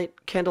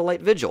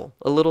candlelight vigil,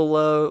 a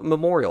little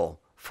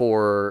memorial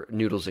for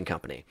Noodles and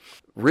Company.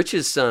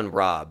 Rich's son,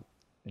 Rob,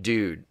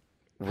 dude,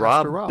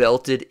 Rob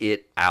belted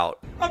it out.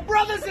 My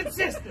brothers and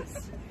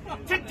sisters,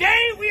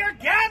 today we are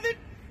gathered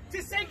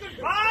to say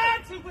goodbye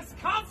to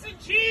Wisconsin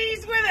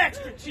cheese with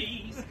extra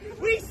cheese.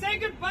 We say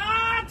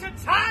goodbye to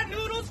Thai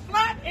noodles,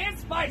 flat and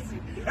spicy.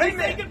 We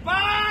say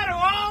goodbye to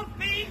all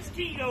things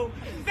keto.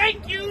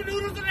 Thank you,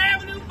 Noodles and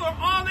Avenue, for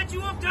all that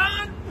you have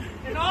done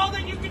and all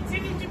that you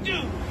continue to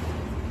do.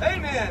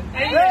 Amen.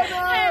 Amen.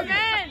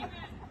 Amen.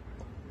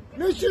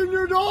 Miss you,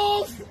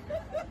 Noodles!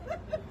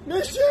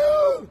 Miss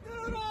you!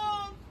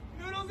 Noodles!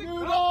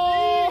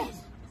 Noodles!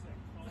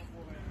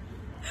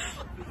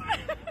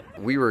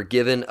 We were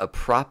given a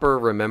proper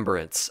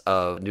remembrance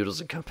of Noodles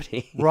and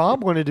Company.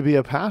 Rob wanted to be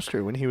a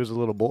pastor when he was a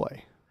little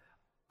boy.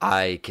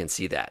 I can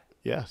see that.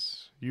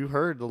 Yes. You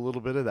heard a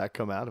little bit of that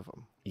come out of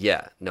him.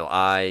 Yeah, no,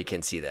 I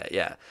can see that,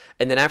 yeah.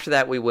 And then after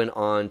that, we went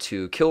on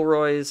to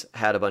Kilroy's,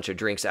 had a bunch of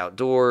drinks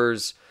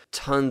outdoors,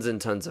 tons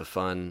and tons of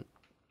fun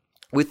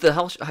with the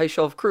High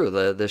Shelf crew,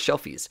 the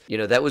Shelfies.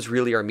 That was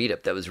really our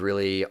meetup. That was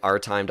really our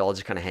time to all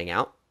just kind of hang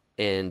out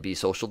and be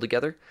social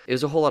together. It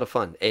was a whole lot of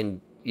fun.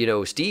 And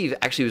Steve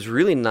actually was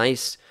really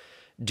nice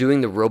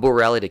doing the Robo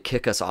Rally to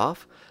kick us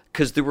off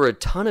because there were a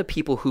ton of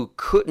people who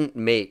couldn't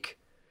make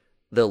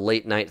the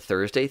late night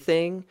Thursday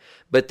thing,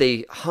 but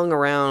they hung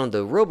around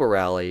the Robo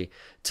Rally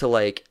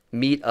to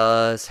meet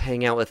us,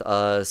 hang out with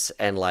us,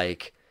 and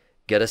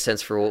get a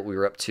sense for what we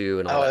were up to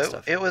and all that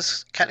stuff. It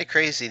was kind of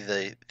crazy.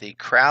 The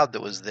crowd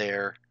that was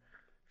there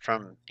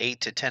from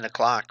 8 to 10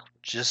 o'clock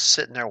just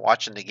sitting there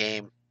watching the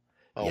game.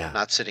 Oh, yeah.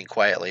 Not sitting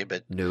quietly,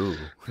 but no,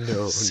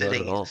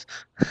 sitting, not at all.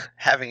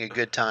 Having a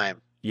good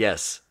time.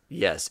 Yes.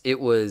 It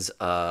was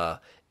a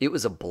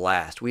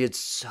blast. We had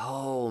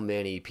so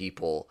many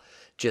people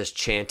just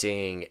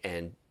chanting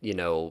and in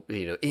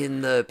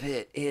the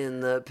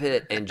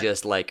pit, and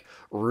just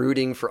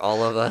rooting for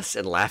all of us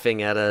and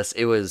laughing at us.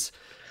 It was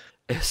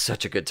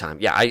such a good time.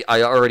 Yeah,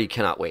 I already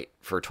cannot wait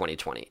for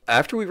 2020.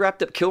 After we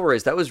wrapped up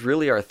Kilroy's, that was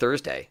really our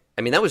Thursday.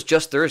 I mean, that was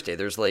just Thursday.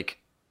 There's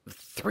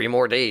 3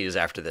 more days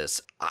after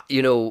this.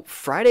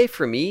 Friday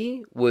for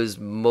me was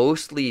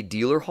mostly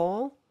Dealer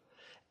Hall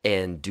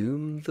and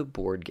Doom the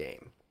board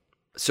game.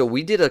 So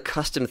we did a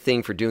custom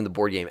thing for Doom the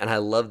board game, and I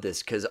love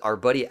this because our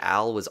buddy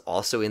Al was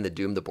also in the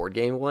Doom the board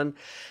game one,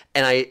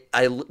 and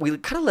we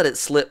kind of let it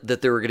slip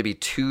that there were going to be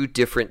 2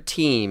 different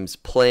teams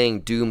playing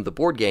Doom the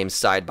board game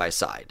side by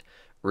side.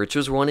 Rich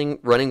was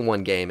running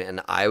one game, and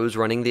I was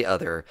running the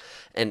other.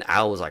 And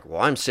Al was like,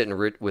 well, I'm sitting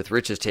with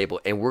Rich's table,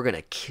 and we're going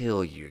to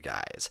kill you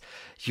guys.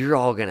 You're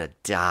all going to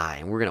die,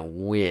 and we're going to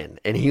win.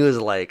 And he was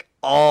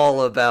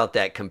all about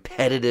that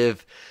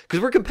competitive, because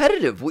we're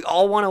competitive. We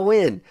all want to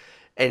win.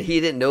 And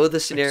he didn't know the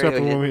scenario. Except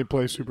for when we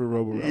play Super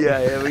Robo Rally.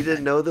 Yeah, we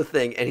didn't know the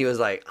thing. And he was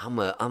like,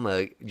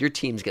 your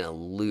team's going to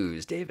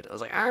lose, David. I was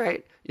like, all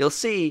right, you'll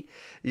see.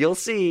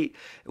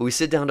 We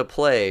sit down to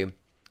play.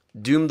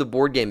 Doom the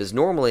board game is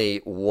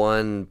normally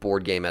 1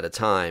 board game at a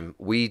time.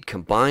 We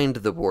combined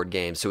the board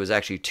games, so it was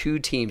actually 2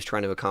 teams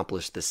trying to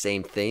accomplish the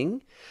same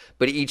thing,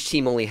 but each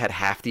team only had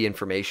half the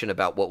information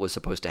about what was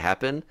supposed to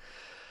happen.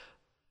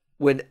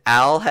 When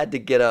Al had to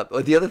get up,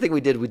 the other thing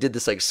we did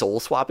this soul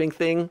swapping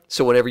thing.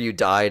 So whenever you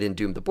died in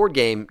Doom the board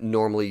game,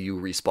 normally you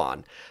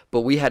respawn.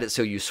 But we had it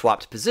so you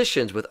swapped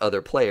positions with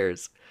other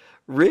players.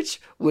 Rich,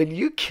 when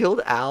you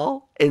killed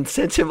Al and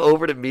sent him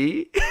over to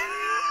me...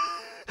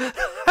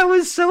 I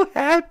was so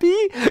happy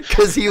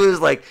because he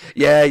was like,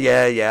 yeah,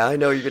 I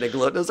know you're going to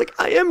gloat. And I was like,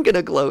 I am going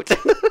to gloat.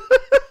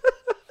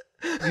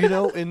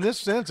 In this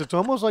sense, it's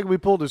almost like we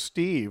pulled a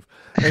Steve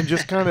and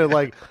just kind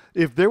of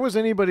if there was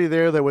anybody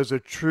there that was a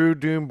true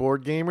Doom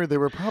board gamer, they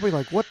were probably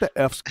like, what the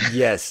F's?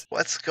 Yes.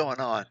 What's going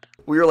on?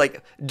 We were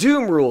like,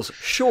 Doom rules,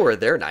 sure,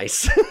 they're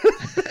nice.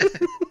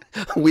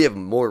 We have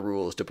more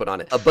rules to put on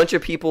it. A bunch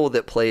of people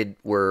that played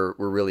were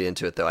really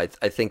into it, though. I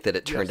think that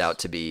it turned out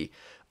to be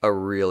a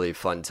really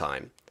fun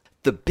time.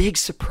 The big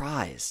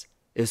surprise,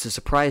 it was a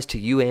surprise to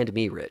you and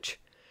me, Rich,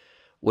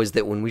 was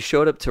that when we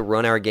showed up to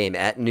run our game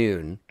at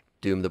noon,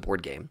 Doom the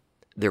board game,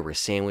 there were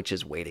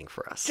sandwiches waiting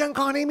for us. Gen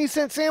Con Amy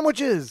sent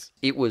sandwiches.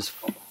 It was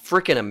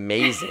freaking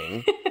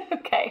amazing.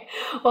 Okay.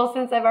 Well,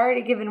 since I've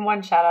already given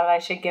one shout out, I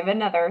should give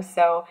another.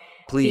 So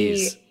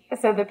please.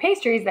 The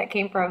pastries that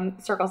came from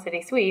Circle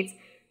City Sweets,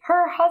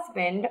 her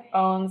husband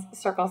owns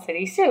Circle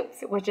City Soups,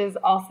 which is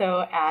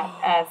also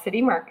at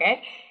City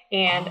Market.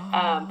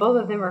 And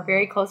both of them are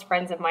very close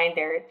friends of mine.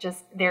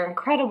 They're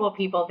incredible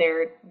people.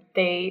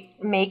 They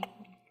make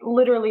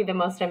literally the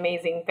most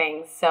amazing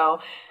things.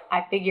 So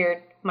I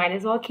figured might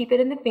as well keep it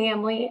in the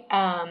family.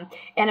 And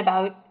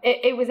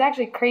it was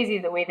actually crazy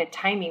the way the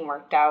timing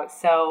worked out.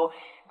 So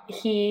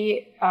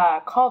he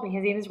called me.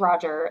 His name is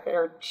Roger,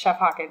 or Chef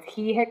Hawkins.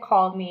 He had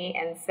called me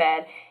and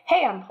said,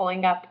 hey, I'm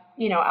pulling up,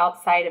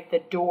 outside of the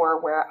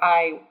door where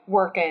I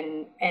work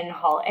in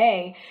Hall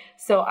A.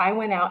 So I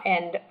went out,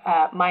 and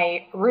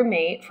my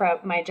roommate,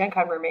 my Gen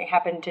Con roommate,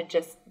 happened to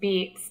just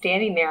be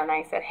standing there. And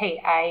I said, hey,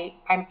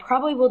 I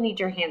probably will need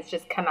your hands.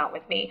 Just come out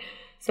with me.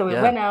 So we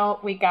went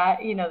out. We got,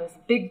 this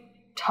big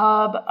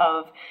tub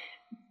of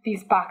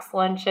these box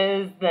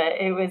lunches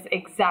that it was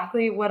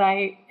exactly what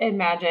I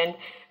imagined.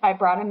 I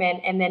brought them in.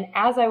 And then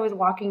as I was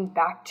walking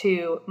back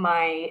to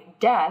my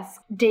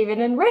desk, David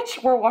and Rich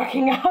were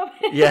walking up.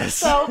 Yes.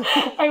 So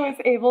I was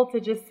able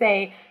to just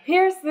say,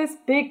 here's this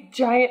big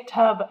giant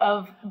tub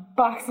of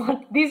box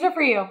lunch. These are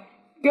for you.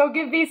 Go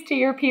give these to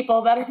your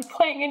people that are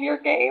playing in your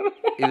game.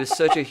 It was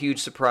such a huge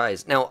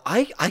surprise. Now,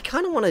 I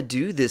kind of want to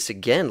do this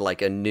again,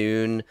 like a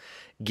noon,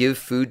 give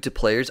food to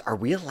players. Are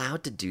we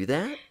allowed to do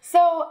that?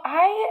 So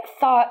I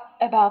thought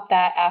about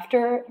that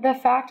after the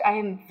fact. I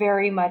am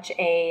very much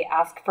a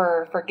ask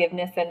for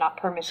forgiveness and not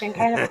permission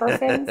kind of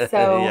person.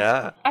 So,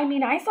 yeah. I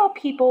mean, I saw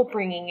people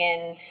bringing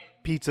in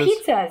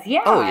pizzas.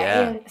 Yeah. Oh, yeah.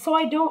 And so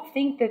I don't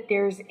think that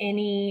there's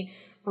any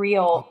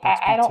real,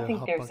 I don't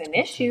think there's an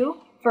issue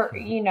for,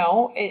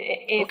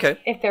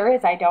 if there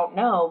is, I don't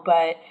know,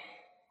 but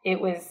it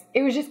was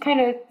just kind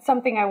of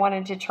something I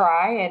wanted to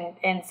try,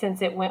 and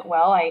since it went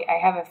well, I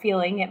have a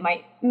feeling it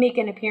might make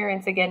an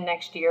appearance again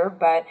next year,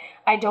 but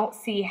I don't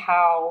see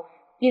how,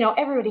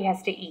 everybody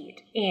has to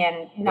eat,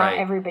 and not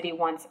everybody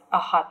wants a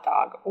hot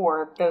dog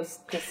or those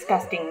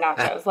disgusting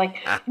nachos. Like,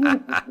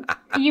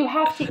 you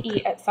have to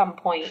eat at some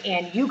point,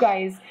 and you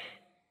guys,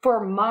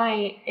 for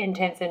my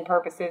intents and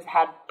purposes,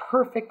 had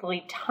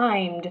perfectly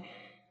timed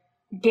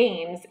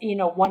games,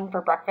 one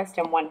for breakfast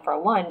and one for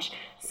lunch.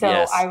 So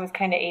yes. I was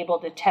kind of able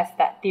to test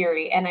that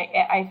theory. And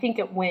I think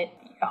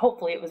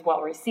hopefully it was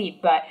well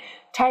received, but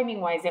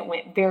timing wise, it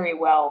went very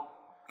well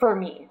for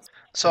me.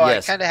 So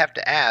yes. I have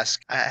to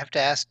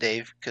ask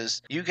Dave,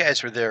 because you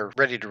guys were there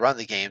ready to run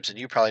the games and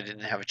you probably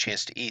didn't have a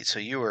chance to eat. So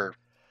you were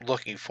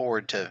looking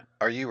forward to,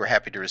 or you were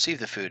happy to receive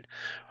the food,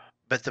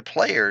 but the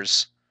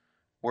players,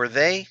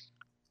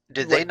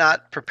 did they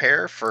not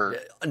prepare for?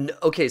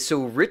 Okay,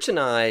 so Rich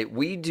and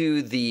we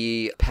do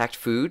the packed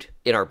food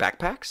in our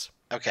backpacks.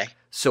 Okay.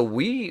 So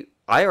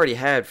I already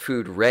had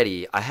food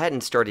ready. I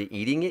hadn't started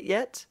eating it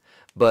yet,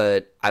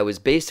 but I was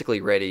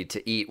basically ready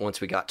to eat once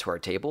we got to our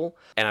table.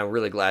 And I'm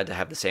really glad to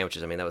have the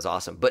sandwiches. I mean, that was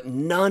awesome. But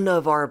none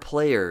of our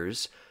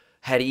players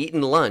had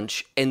eaten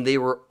lunch, and they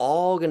were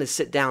all going to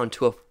sit down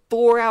to a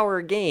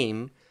 4-hour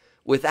game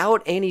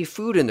without any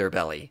food in their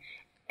belly.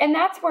 And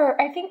that's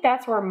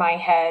where my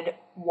head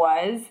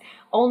was,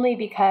 only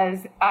because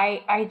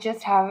I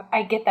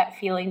get that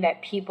feeling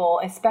that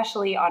people,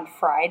 especially on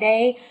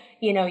Friday,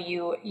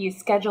 you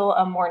schedule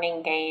a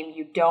morning game,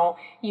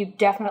 you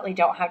definitely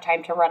don't have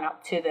time to run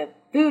out to the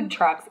food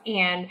trucks.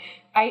 And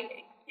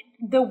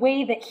the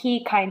way that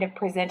he kind of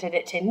presented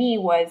it to me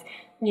was,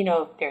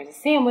 there's a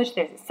sandwich,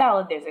 there's a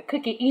salad, there's a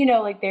cookie,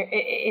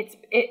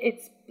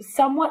 it's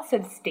somewhat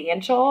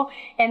substantial.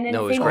 And then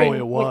same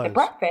thing with the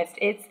breakfast.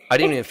 I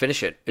didn't even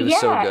finish it. It was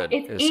so good.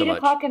 It's it was 8 so much.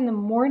 o'clock in the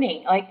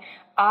morning. Like,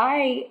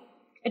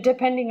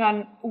 depending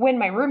on when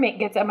my roommate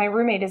gets up, my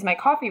roommate is my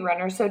coffee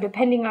runner. So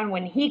depending on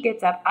when he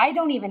gets up, I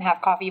don't even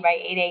have coffee by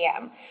 8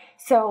 a.m.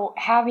 So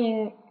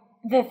having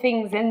the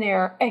things in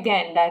there,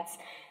 again,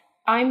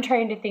 I'm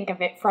trying to think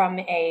of it from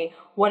a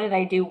what did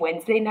I do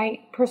Wednesday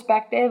night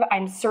perspective.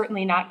 I'm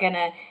certainly not going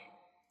to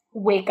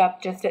wake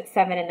up just at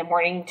 7 in the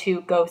morning to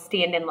go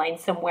stand in line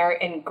somewhere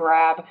and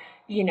grab,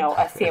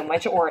 a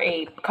sandwich or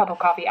a cup of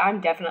coffee. I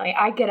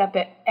get up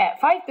at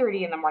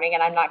 5:30 in the morning,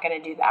 and I'm not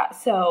going to do that.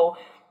 So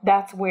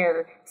that's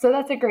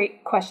a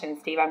great question,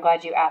 Steve. I'm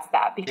glad you asked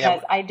that,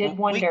 because I did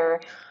wonder,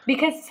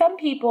 because some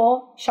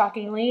people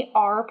shockingly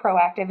are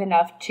proactive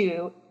enough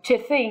to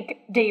think,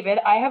 David,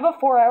 I have a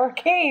 4-hour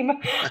game.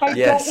 I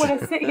don't want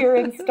to sit here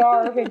and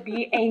starve and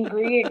be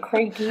angry and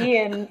cranky,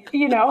 and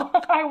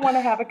I want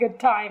to have a good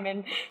time,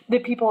 and the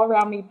people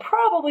around me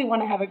probably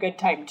want to have a good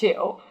time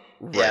too.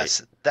 Right.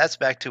 Yes, that's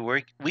back to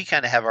where we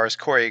kind of have ours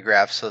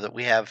choreographed so that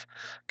we have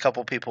a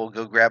couple people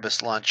go grab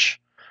us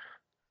lunch,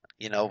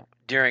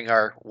 during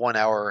our 1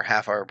 hour or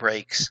half-hour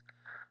breaks.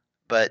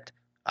 But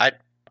I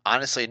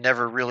honestly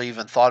never really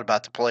even thought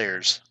about the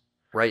players.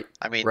 Right.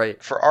 I mean,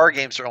 for our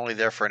games, they're only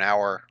there for an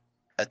hour,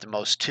 at the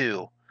most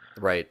 2.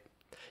 Right.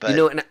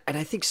 But, and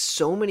I think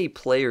so many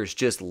players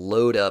just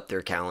load up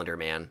their calendar,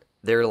 man.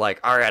 They're like,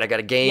 all right, I got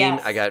a game.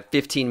 Yes. I got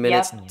 15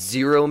 minutes,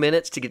 0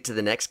 minutes to get to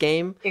the next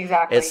game.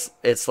 Exactly.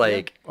 It's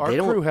like our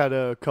crew had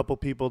a couple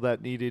people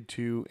that needed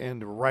to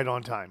end right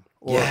on time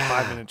or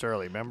 5 minutes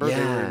early. Remember,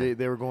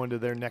 they were going to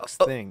their next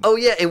thing. Oh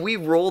yeah, and we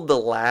rolled the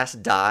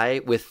last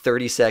die with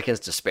 30 seconds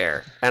to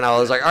spare, and I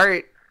was like, all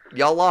right,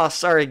 y'all lost.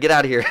 Sorry, get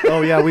out of here.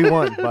 Oh yeah, we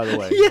won, by the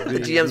way.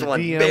 The GMs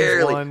won.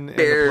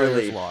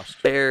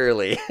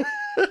 Barely.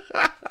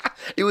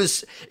 It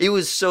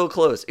was so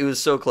close. It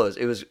was so close.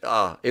 It was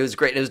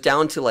great. It was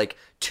down to like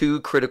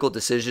 2 critical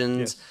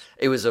decisions. Yes.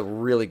 It was a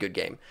really good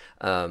game.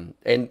 And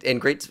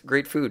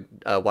great food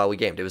while we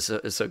gamed. It was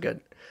so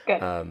good.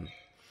 Good.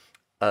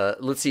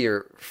 Let's see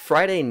here.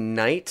 Friday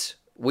night,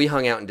 we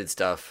hung out and did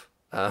stuff.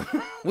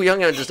 We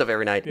hung out and did stuff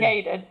every night. Yeah,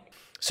 you did.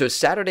 So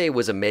Saturday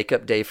was a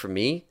makeup day for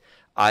me.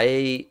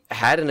 I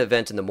had an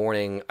event in the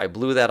morning. I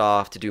blew that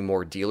off to do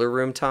more dealer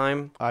room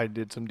time. I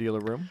did some dealer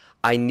room.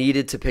 I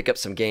needed to pick up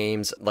some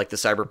games like the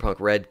Cyberpunk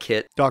Red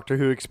kit. Doctor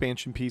Who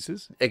expansion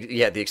pieces.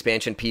 Yeah, the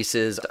expansion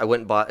pieces. I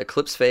went and bought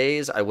Eclipse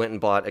Phase. I went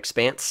and bought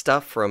Expanse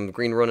stuff from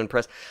Green Ronin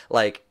Press.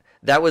 Like,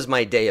 that was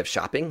my day of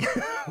shopping,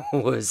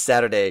 was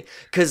Saturday.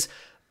 Because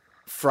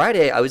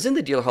Friday, I was in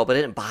the dealer hall, but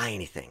I didn't buy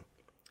anything,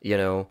 you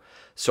know?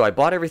 So I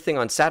bought everything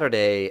on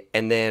Saturday,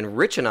 and then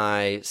Rich and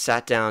I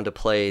sat down to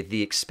play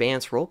the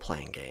Expanse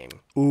role-playing game.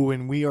 Ooh,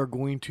 and we are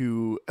going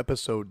to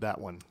episode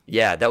that one.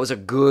 Yeah, that was a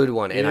good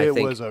one. And it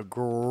was a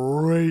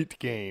great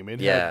game.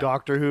 It had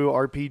Doctor Who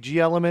RPG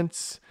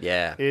elements.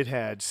 Yeah. It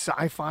had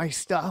sci-fi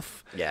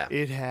stuff. Yeah.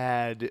 It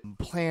had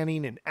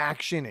planning and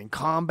action and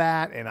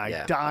combat, and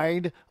I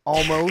died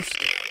almost.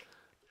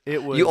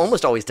 You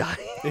almost always die.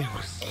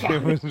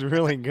 It was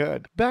really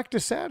good. Back to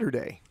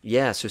Saturday.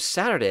 Yeah, so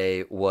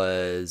Saturday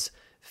was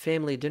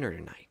family dinner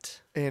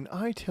night. And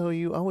I tell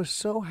you, I was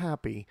so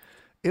happy.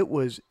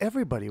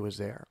 Everybody was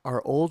there.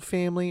 Our old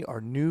family,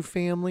 our new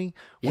family.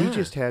 Yeah. We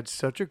just had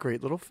such a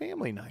great little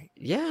family night.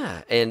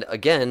 Yeah, and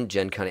again,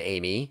 Gen Con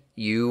Amy,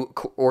 you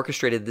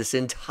orchestrated this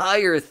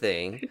entire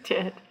thing. You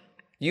did.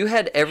 You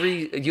had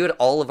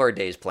all of our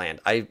days planned.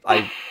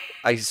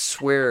 I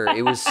swear,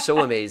 it was so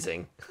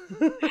amazing.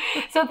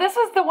 So this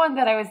was the one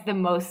that I was the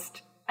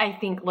most, I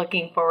think,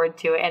 looking forward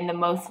to and the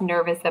most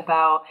nervous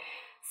about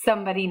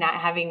somebody not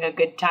having a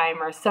good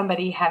time or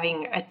somebody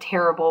having a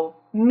terrible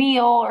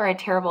meal or a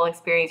terrible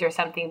experience or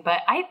something.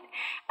 But I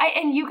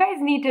and you guys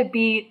need to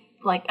be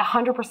like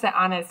 100%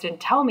 honest and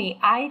tell me,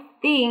 I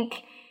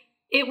think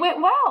it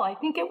went well. I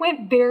think it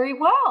went very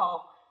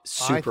well.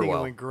 I think it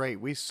went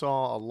great. We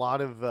saw a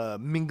lot of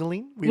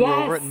mingling. We were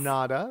over at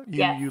Nada.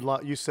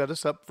 You set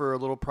us up for a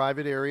little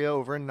private area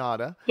over in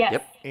Nada. Yes.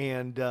 Yep.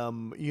 And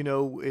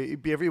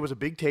it was a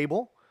big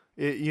table.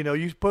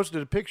 You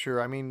posted a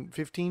picture.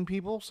 15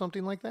 people,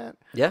 something like that.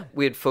 Yeah,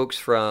 we had folks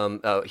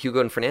from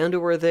Hugo and Fernando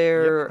were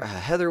there. Yep.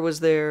 Heather was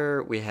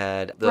there. We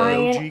had the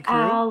Ryan, OG crew.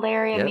 Al,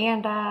 Larry,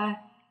 Amanda.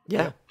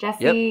 Yeah.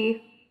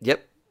 Jesse.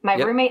 Yep. My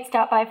roommate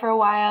stopped by for a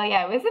while.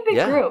 Yeah, it was a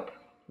big group.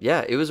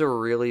 Yeah, it was a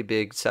really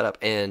big setup,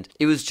 and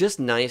it was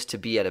just nice to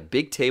be at a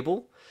big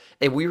table,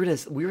 and we were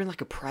in like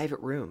a private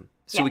room,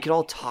 so we could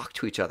all talk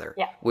to each other.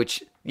 Yeah.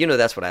 Which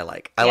that's what I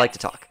like. I like to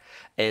talk,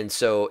 and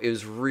so it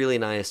was really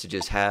nice to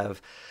just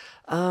have.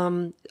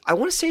 I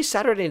want to say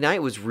Saturday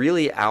night was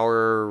really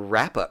our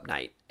wrap-up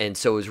night, and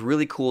so it was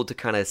really cool to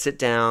kind of sit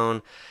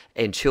down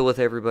and chill with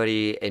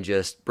everybody and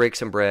just break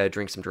some bread,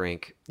 drink some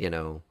drink,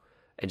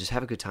 and just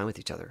have a good time with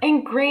each other.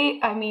 And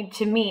great,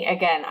 to me,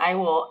 again, I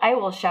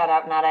will shout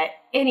out Nada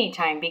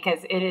anytime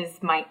because it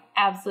is my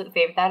absolute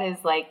favorite. That is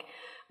like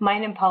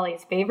mine and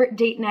Polly's favorite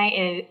date night.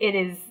 It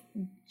is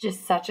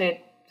just such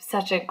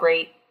a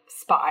great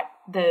spot.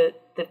 The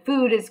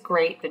food is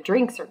great. The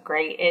drinks are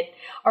great.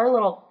 Our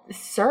little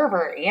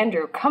server,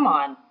 Andrew, come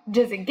on.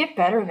 Does it get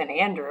better than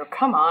Andrew?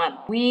 Come on.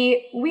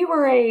 We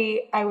were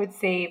I would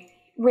say,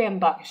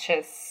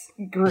 rambunctious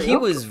group. He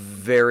was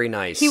very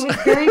nice. He was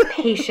very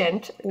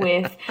patient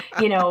with,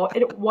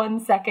 1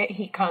 second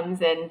he comes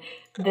and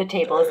the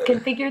table is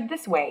configured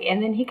this way.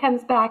 And then he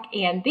comes back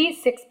and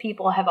these 6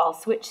 people have all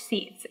switched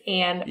seats.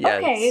 And it was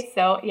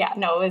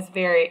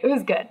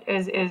good. It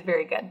was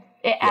very good.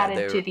 It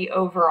added to the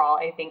overall,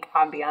 I think,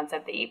 ambiance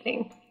of the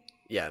evening.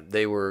 Yeah,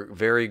 they were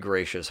very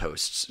gracious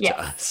hosts to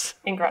us.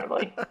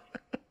 Incredibly.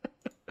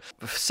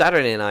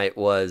 Saturday night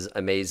was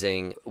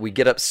amazing. We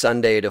get up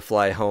Sunday to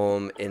fly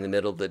home in the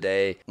middle of the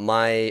day.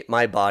 My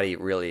body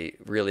really,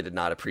 really did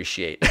not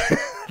appreciate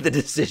the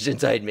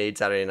decisions I had made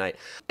Saturday night.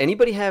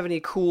 Anybody have any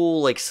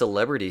cool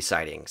celebrity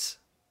sightings?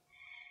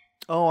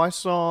 Oh, I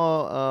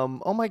saw,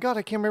 oh my God,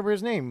 I can't remember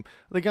his name.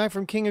 The guy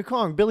from King of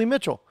Kong, Billy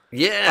Mitchell.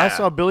 Yeah. I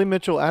saw Billy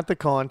Mitchell at the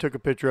con, took a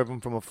picture of him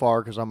from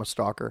afar because I'm a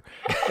stalker.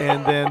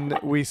 And then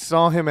we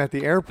saw him at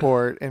the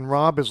airport, and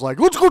Rob is like,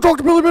 let's go talk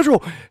to Billy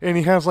Mitchell. And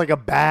he has a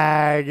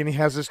bag, and he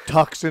has his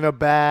tux in a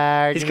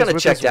bag. He's kind of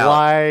checked out.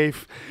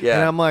 Wife. Yeah.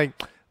 And I'm like,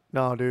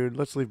 no, dude,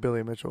 let's leave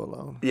Billy Mitchell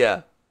alone.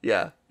 Yeah.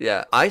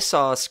 I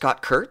saw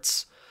Scott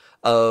Kurtz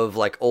of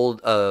old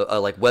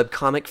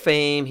webcomic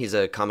fame. He's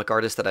a comic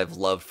artist that I've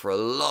loved for a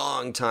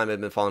long time.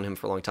 I've been following him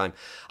for a long time.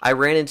 I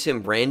ran into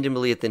him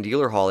randomly at the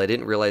dealer hall. I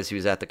didn't realize he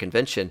was at the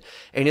convention.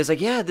 And he was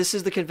like, yeah, this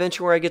is the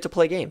convention where I get to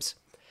play games.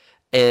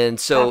 And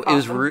so it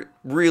was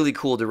really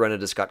cool to run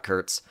into Scott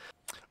Kurtz.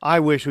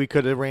 I wish we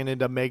could have ran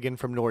into Megan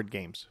from Nord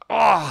Games.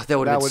 Oh, that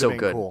would have been so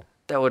good. Cool.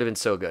 That would have been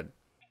so good.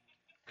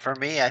 For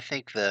me, I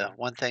think the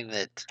one thing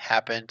that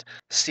happened,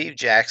 Steve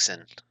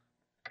Jackson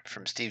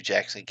from Steve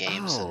Jackson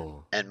Games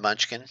and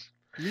Munchkin.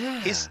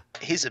 Yeah.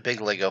 He's a big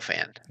Lego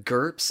fan.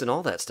 GURPS and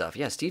all that stuff.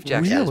 Yeah, Steve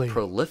Jackson is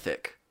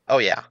prolific. Oh,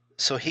 yeah.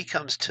 So he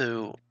comes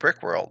to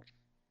Brick World.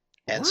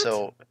 And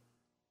so,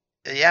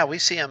 we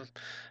see him,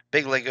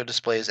 big Lego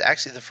displays.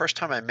 Actually, the first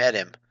time I met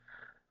him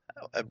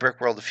at Brick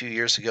World a few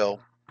years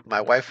ago,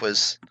 my wife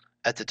was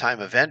at the time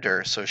a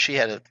vendor, so she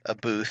had a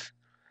booth,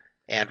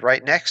 and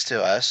right next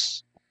to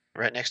us,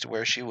 right next to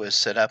where she was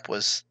set up,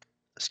 was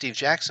Steve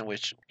Jackson,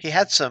 which he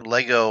had some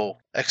Lego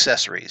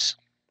accessories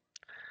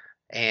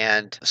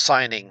and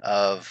signing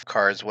of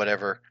cards,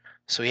 whatever.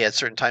 So he had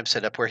certain times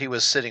set up where he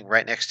was sitting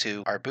right next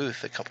to our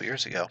booth a couple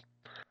years ago.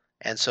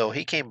 And so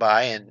he came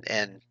by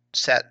and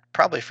sat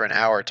probably for an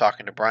hour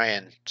talking to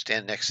Brian,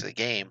 standing next to the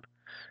game.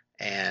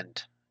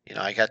 And, you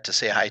know, I got to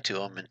say hi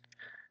to him.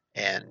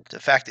 And the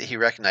fact that he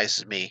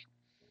recognizes me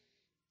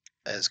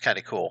is kind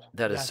of cool.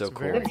 That is so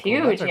cool. That's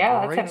huge.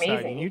 That's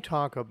amazing. You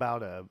talk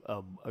about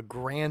a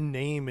grand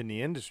name in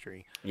the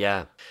industry.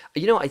 Yeah.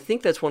 You know, I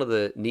think that's one of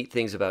the neat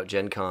things about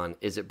Gen Con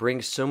is it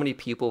brings so many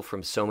people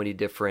from so many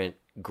different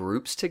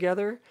groups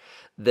together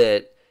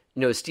that,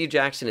 you know, Steve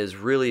Jackson is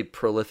really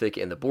prolific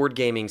in the board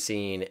gaming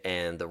scene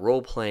and the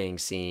role-playing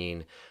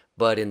scene.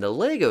 But in the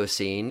Lego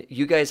scene,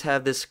 you guys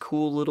have this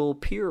cool little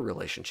peer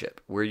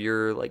relationship where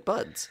you're like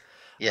buds.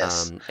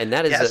 Yes. And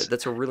that is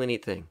that's a really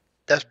neat thing.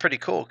 That's pretty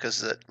cool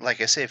because,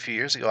 like I say, a few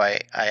years ago, I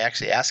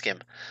actually asked him,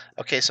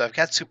 okay, so I've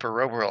got Super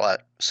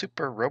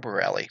Robo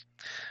Rally.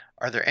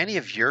 Are there any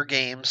of your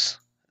games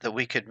that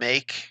we could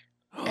make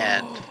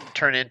and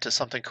turn into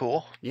something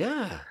cool?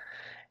 Yeah.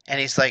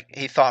 And he's like,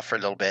 he thought for a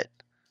little bit,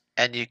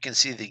 and you can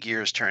see the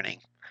gears turning.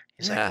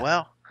 He's like,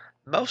 well,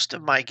 most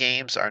of my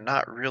games are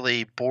not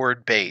really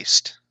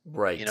board-based.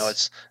 Right. You know,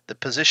 it's the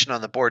position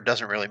on the board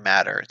doesn't really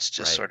matter. It's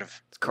just sort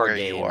of it's card where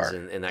games you are,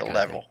 and that the kind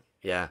level. Of thing.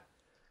 Yeah.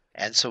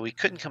 And so we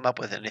couldn't come up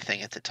with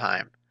anything at the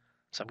time.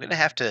 So I'm going to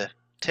have to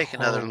take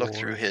another look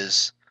through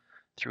his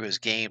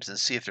games and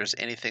see if there's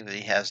anything that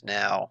he has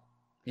now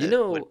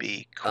that would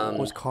be cool.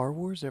 Was Car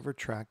Wars ever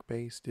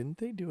track-based? Didn't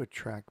they do a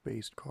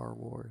track-based Car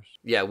Wars?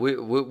 Yeah, we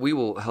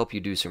will help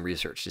you do some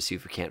research to see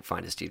if we can't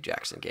find a Steve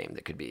Jackson game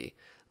that could be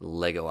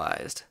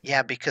Legoized.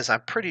 Yeah, because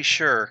I'm pretty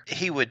sure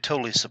he would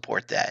totally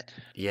support that.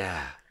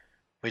 Yeah.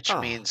 Which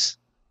means,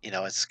 you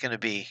know, it's going to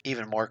be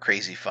even more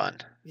crazy fun.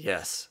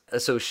 Yes.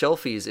 So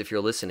Shelfies, if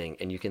you're listening,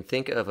 and you can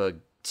think of a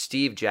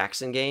Steve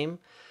Jackson game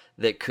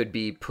that could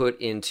be put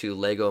into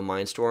Lego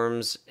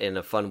Mindstorms in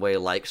a fun way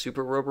like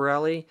Super Robo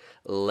Rally,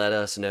 let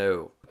us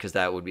know, because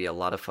that would be a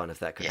lot of fun if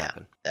that could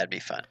happen. That'd be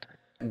fun.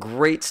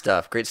 Great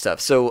stuff. Great stuff.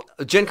 So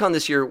Gen Con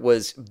this year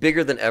was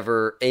bigger than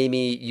ever.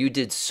 Amy, you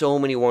did so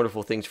many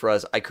wonderful things for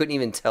us. I couldn't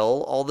even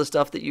tell all the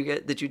stuff that you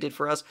did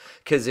for us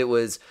because it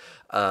was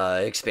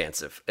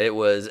expansive. It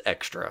was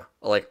extra,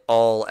 like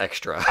all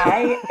extra.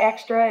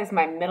 Extra is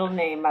my middle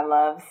name, my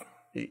loves.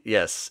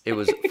 Yes, it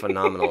was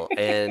phenomenal.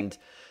 And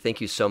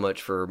thank you so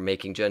much for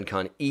making Gen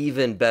Con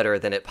even better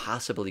than it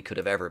possibly could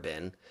have ever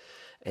been.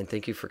 And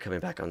thank you for coming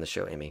back on the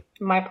show, Amy.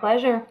 My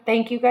pleasure.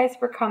 Thank you guys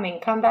for coming.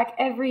 Come back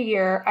every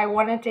year. I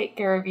want to take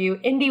care of you.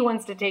 Indy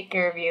wants to take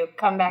care of you.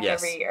 Come back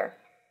every year.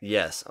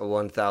 Yes,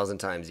 1,000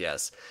 times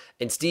yes.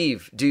 And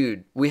Steve,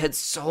 dude, we had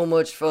so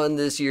much fun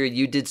this year.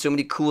 You did so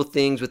many cool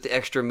things with the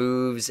extra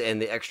moves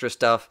and the extra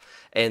stuff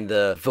and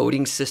the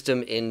voting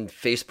system in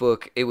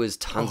Facebook. It was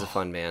tons of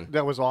fun, man.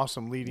 That was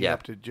awesome leading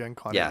up to Gen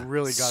Con. Yeah, it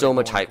really got so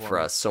much hype for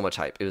us. So much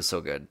hype. It was so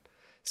good.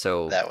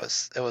 So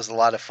it was a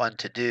lot of fun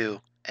to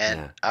do.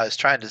 And I was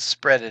trying to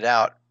spread it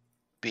out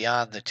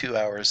beyond the 2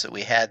 hours that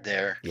we had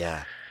there.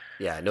 Yeah.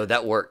 Yeah. No,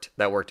 that worked.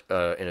 That worked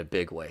in a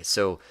big way.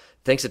 So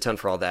thanks a ton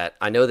for all that.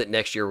 I know that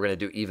next year we're going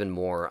to do even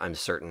more, I'm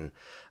certain.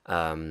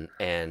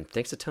 And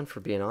thanks a ton for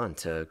being on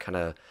to kind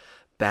of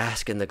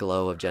bask in the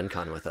glow of Gen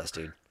Con with us,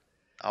 dude.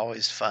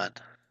 Always fun.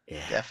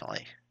 Yeah.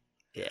 Definitely.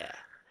 Yeah.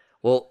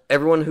 Well,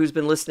 everyone who's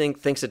been listening,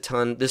 thanks a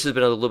ton. This has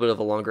been a little bit of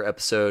a longer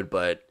episode,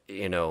 but,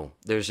 you know,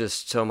 there's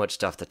just so much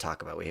stuff to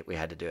talk about. We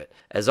had to do it.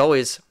 As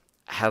always,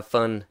 have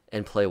fun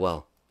and play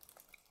well.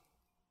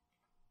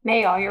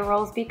 May all your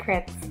rolls be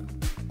crits.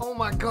 Oh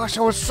my gosh,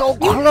 I was so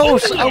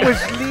close. I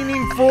was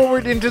leaning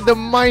forward into the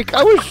mic.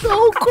 I was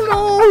so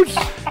close.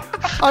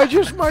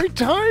 My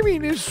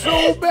timing is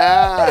so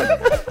bad.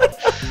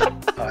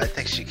 Oh, I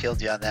think she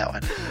killed you on that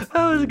one.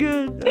 That was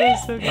good. That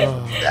was so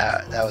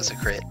good. That was a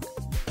crit.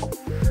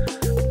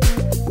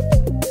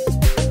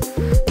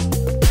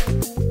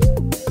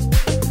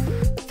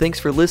 Thanks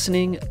for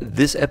listening.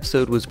 This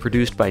episode was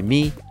produced by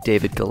me,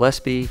 David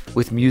Gillespie,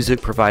 with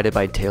music provided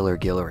by Taylor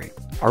Guillory.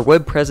 Our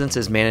web presence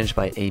is managed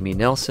by Amy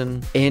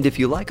Nelson, and if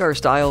you like our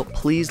style,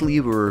 please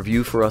leave a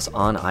review for us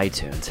on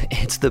iTunes.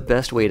 It's the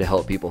best way to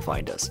help people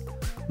find us.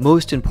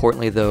 Most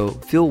importantly though,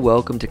 feel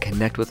welcome to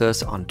connect with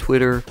us on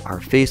Twitter,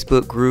 our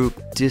Facebook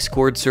group,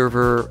 Discord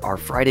server, our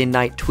Friday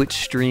night Twitch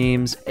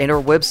streams, and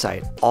our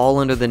website, all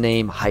under the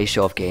name High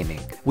Shelf Gaming.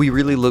 We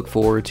really look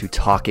forward to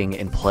talking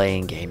and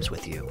playing games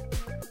with you.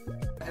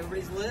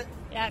 Everybody's lit?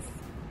 Yes.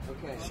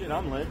 Okay. Shit,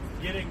 I'm lit.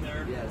 Getting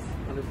there. Yes,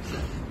 100%.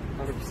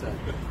 100%.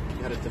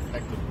 You had a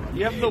defective one.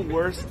 You have the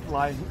worst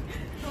line.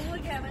 Don't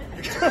look at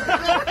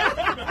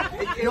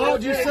it. Yo,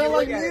 you sound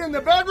like me in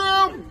the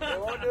bedroom. They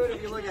won't do it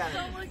if you look at it.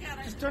 Don't look at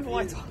it. Just turn the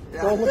lights on.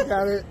 Yeah. Don't look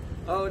at it.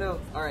 Oh, no.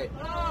 All right.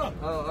 Oh,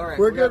 all right.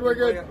 We're good. We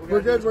gotta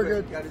We're do this good.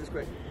 quick. We gotta do this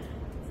quick.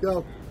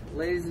 Go.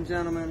 Ladies and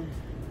gentlemen,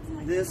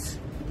 this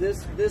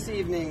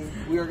evening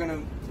we are going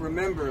to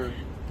remember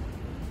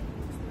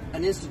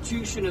an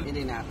institution of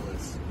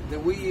Indianapolis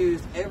that we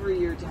used every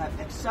year to have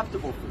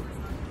acceptable food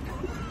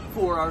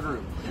for our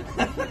group.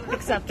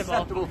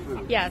 Acceptable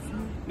food. Yes.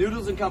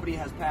 Noodles and Company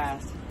has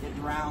passed. It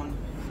drowned.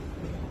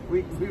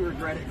 We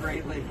regret it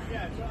greatly.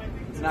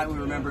 Tonight we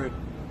remember it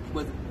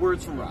with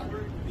words from Rob.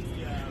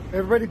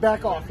 Everybody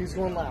back off. He's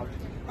going loud.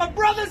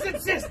 Brothers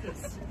and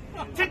sisters,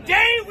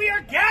 today we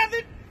are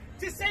gathered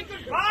to say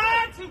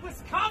goodbye to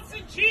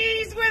Wisconsin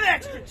cheese with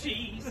extra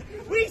cheese.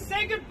 We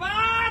say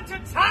goodbye to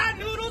Thai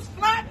noodles,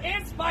 flat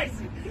and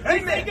spicy. We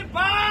say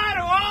goodbye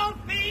to all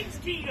things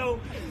keto.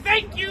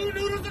 Thank you,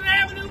 Noodles and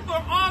Avenue,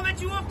 for all that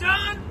you have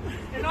done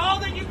and all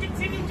that you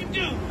continue to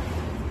do.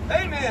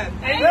 Amen.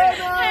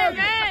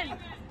 Amen.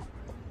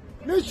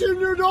 Miss you,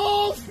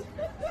 Noodles!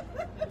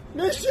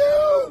 Miss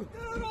you!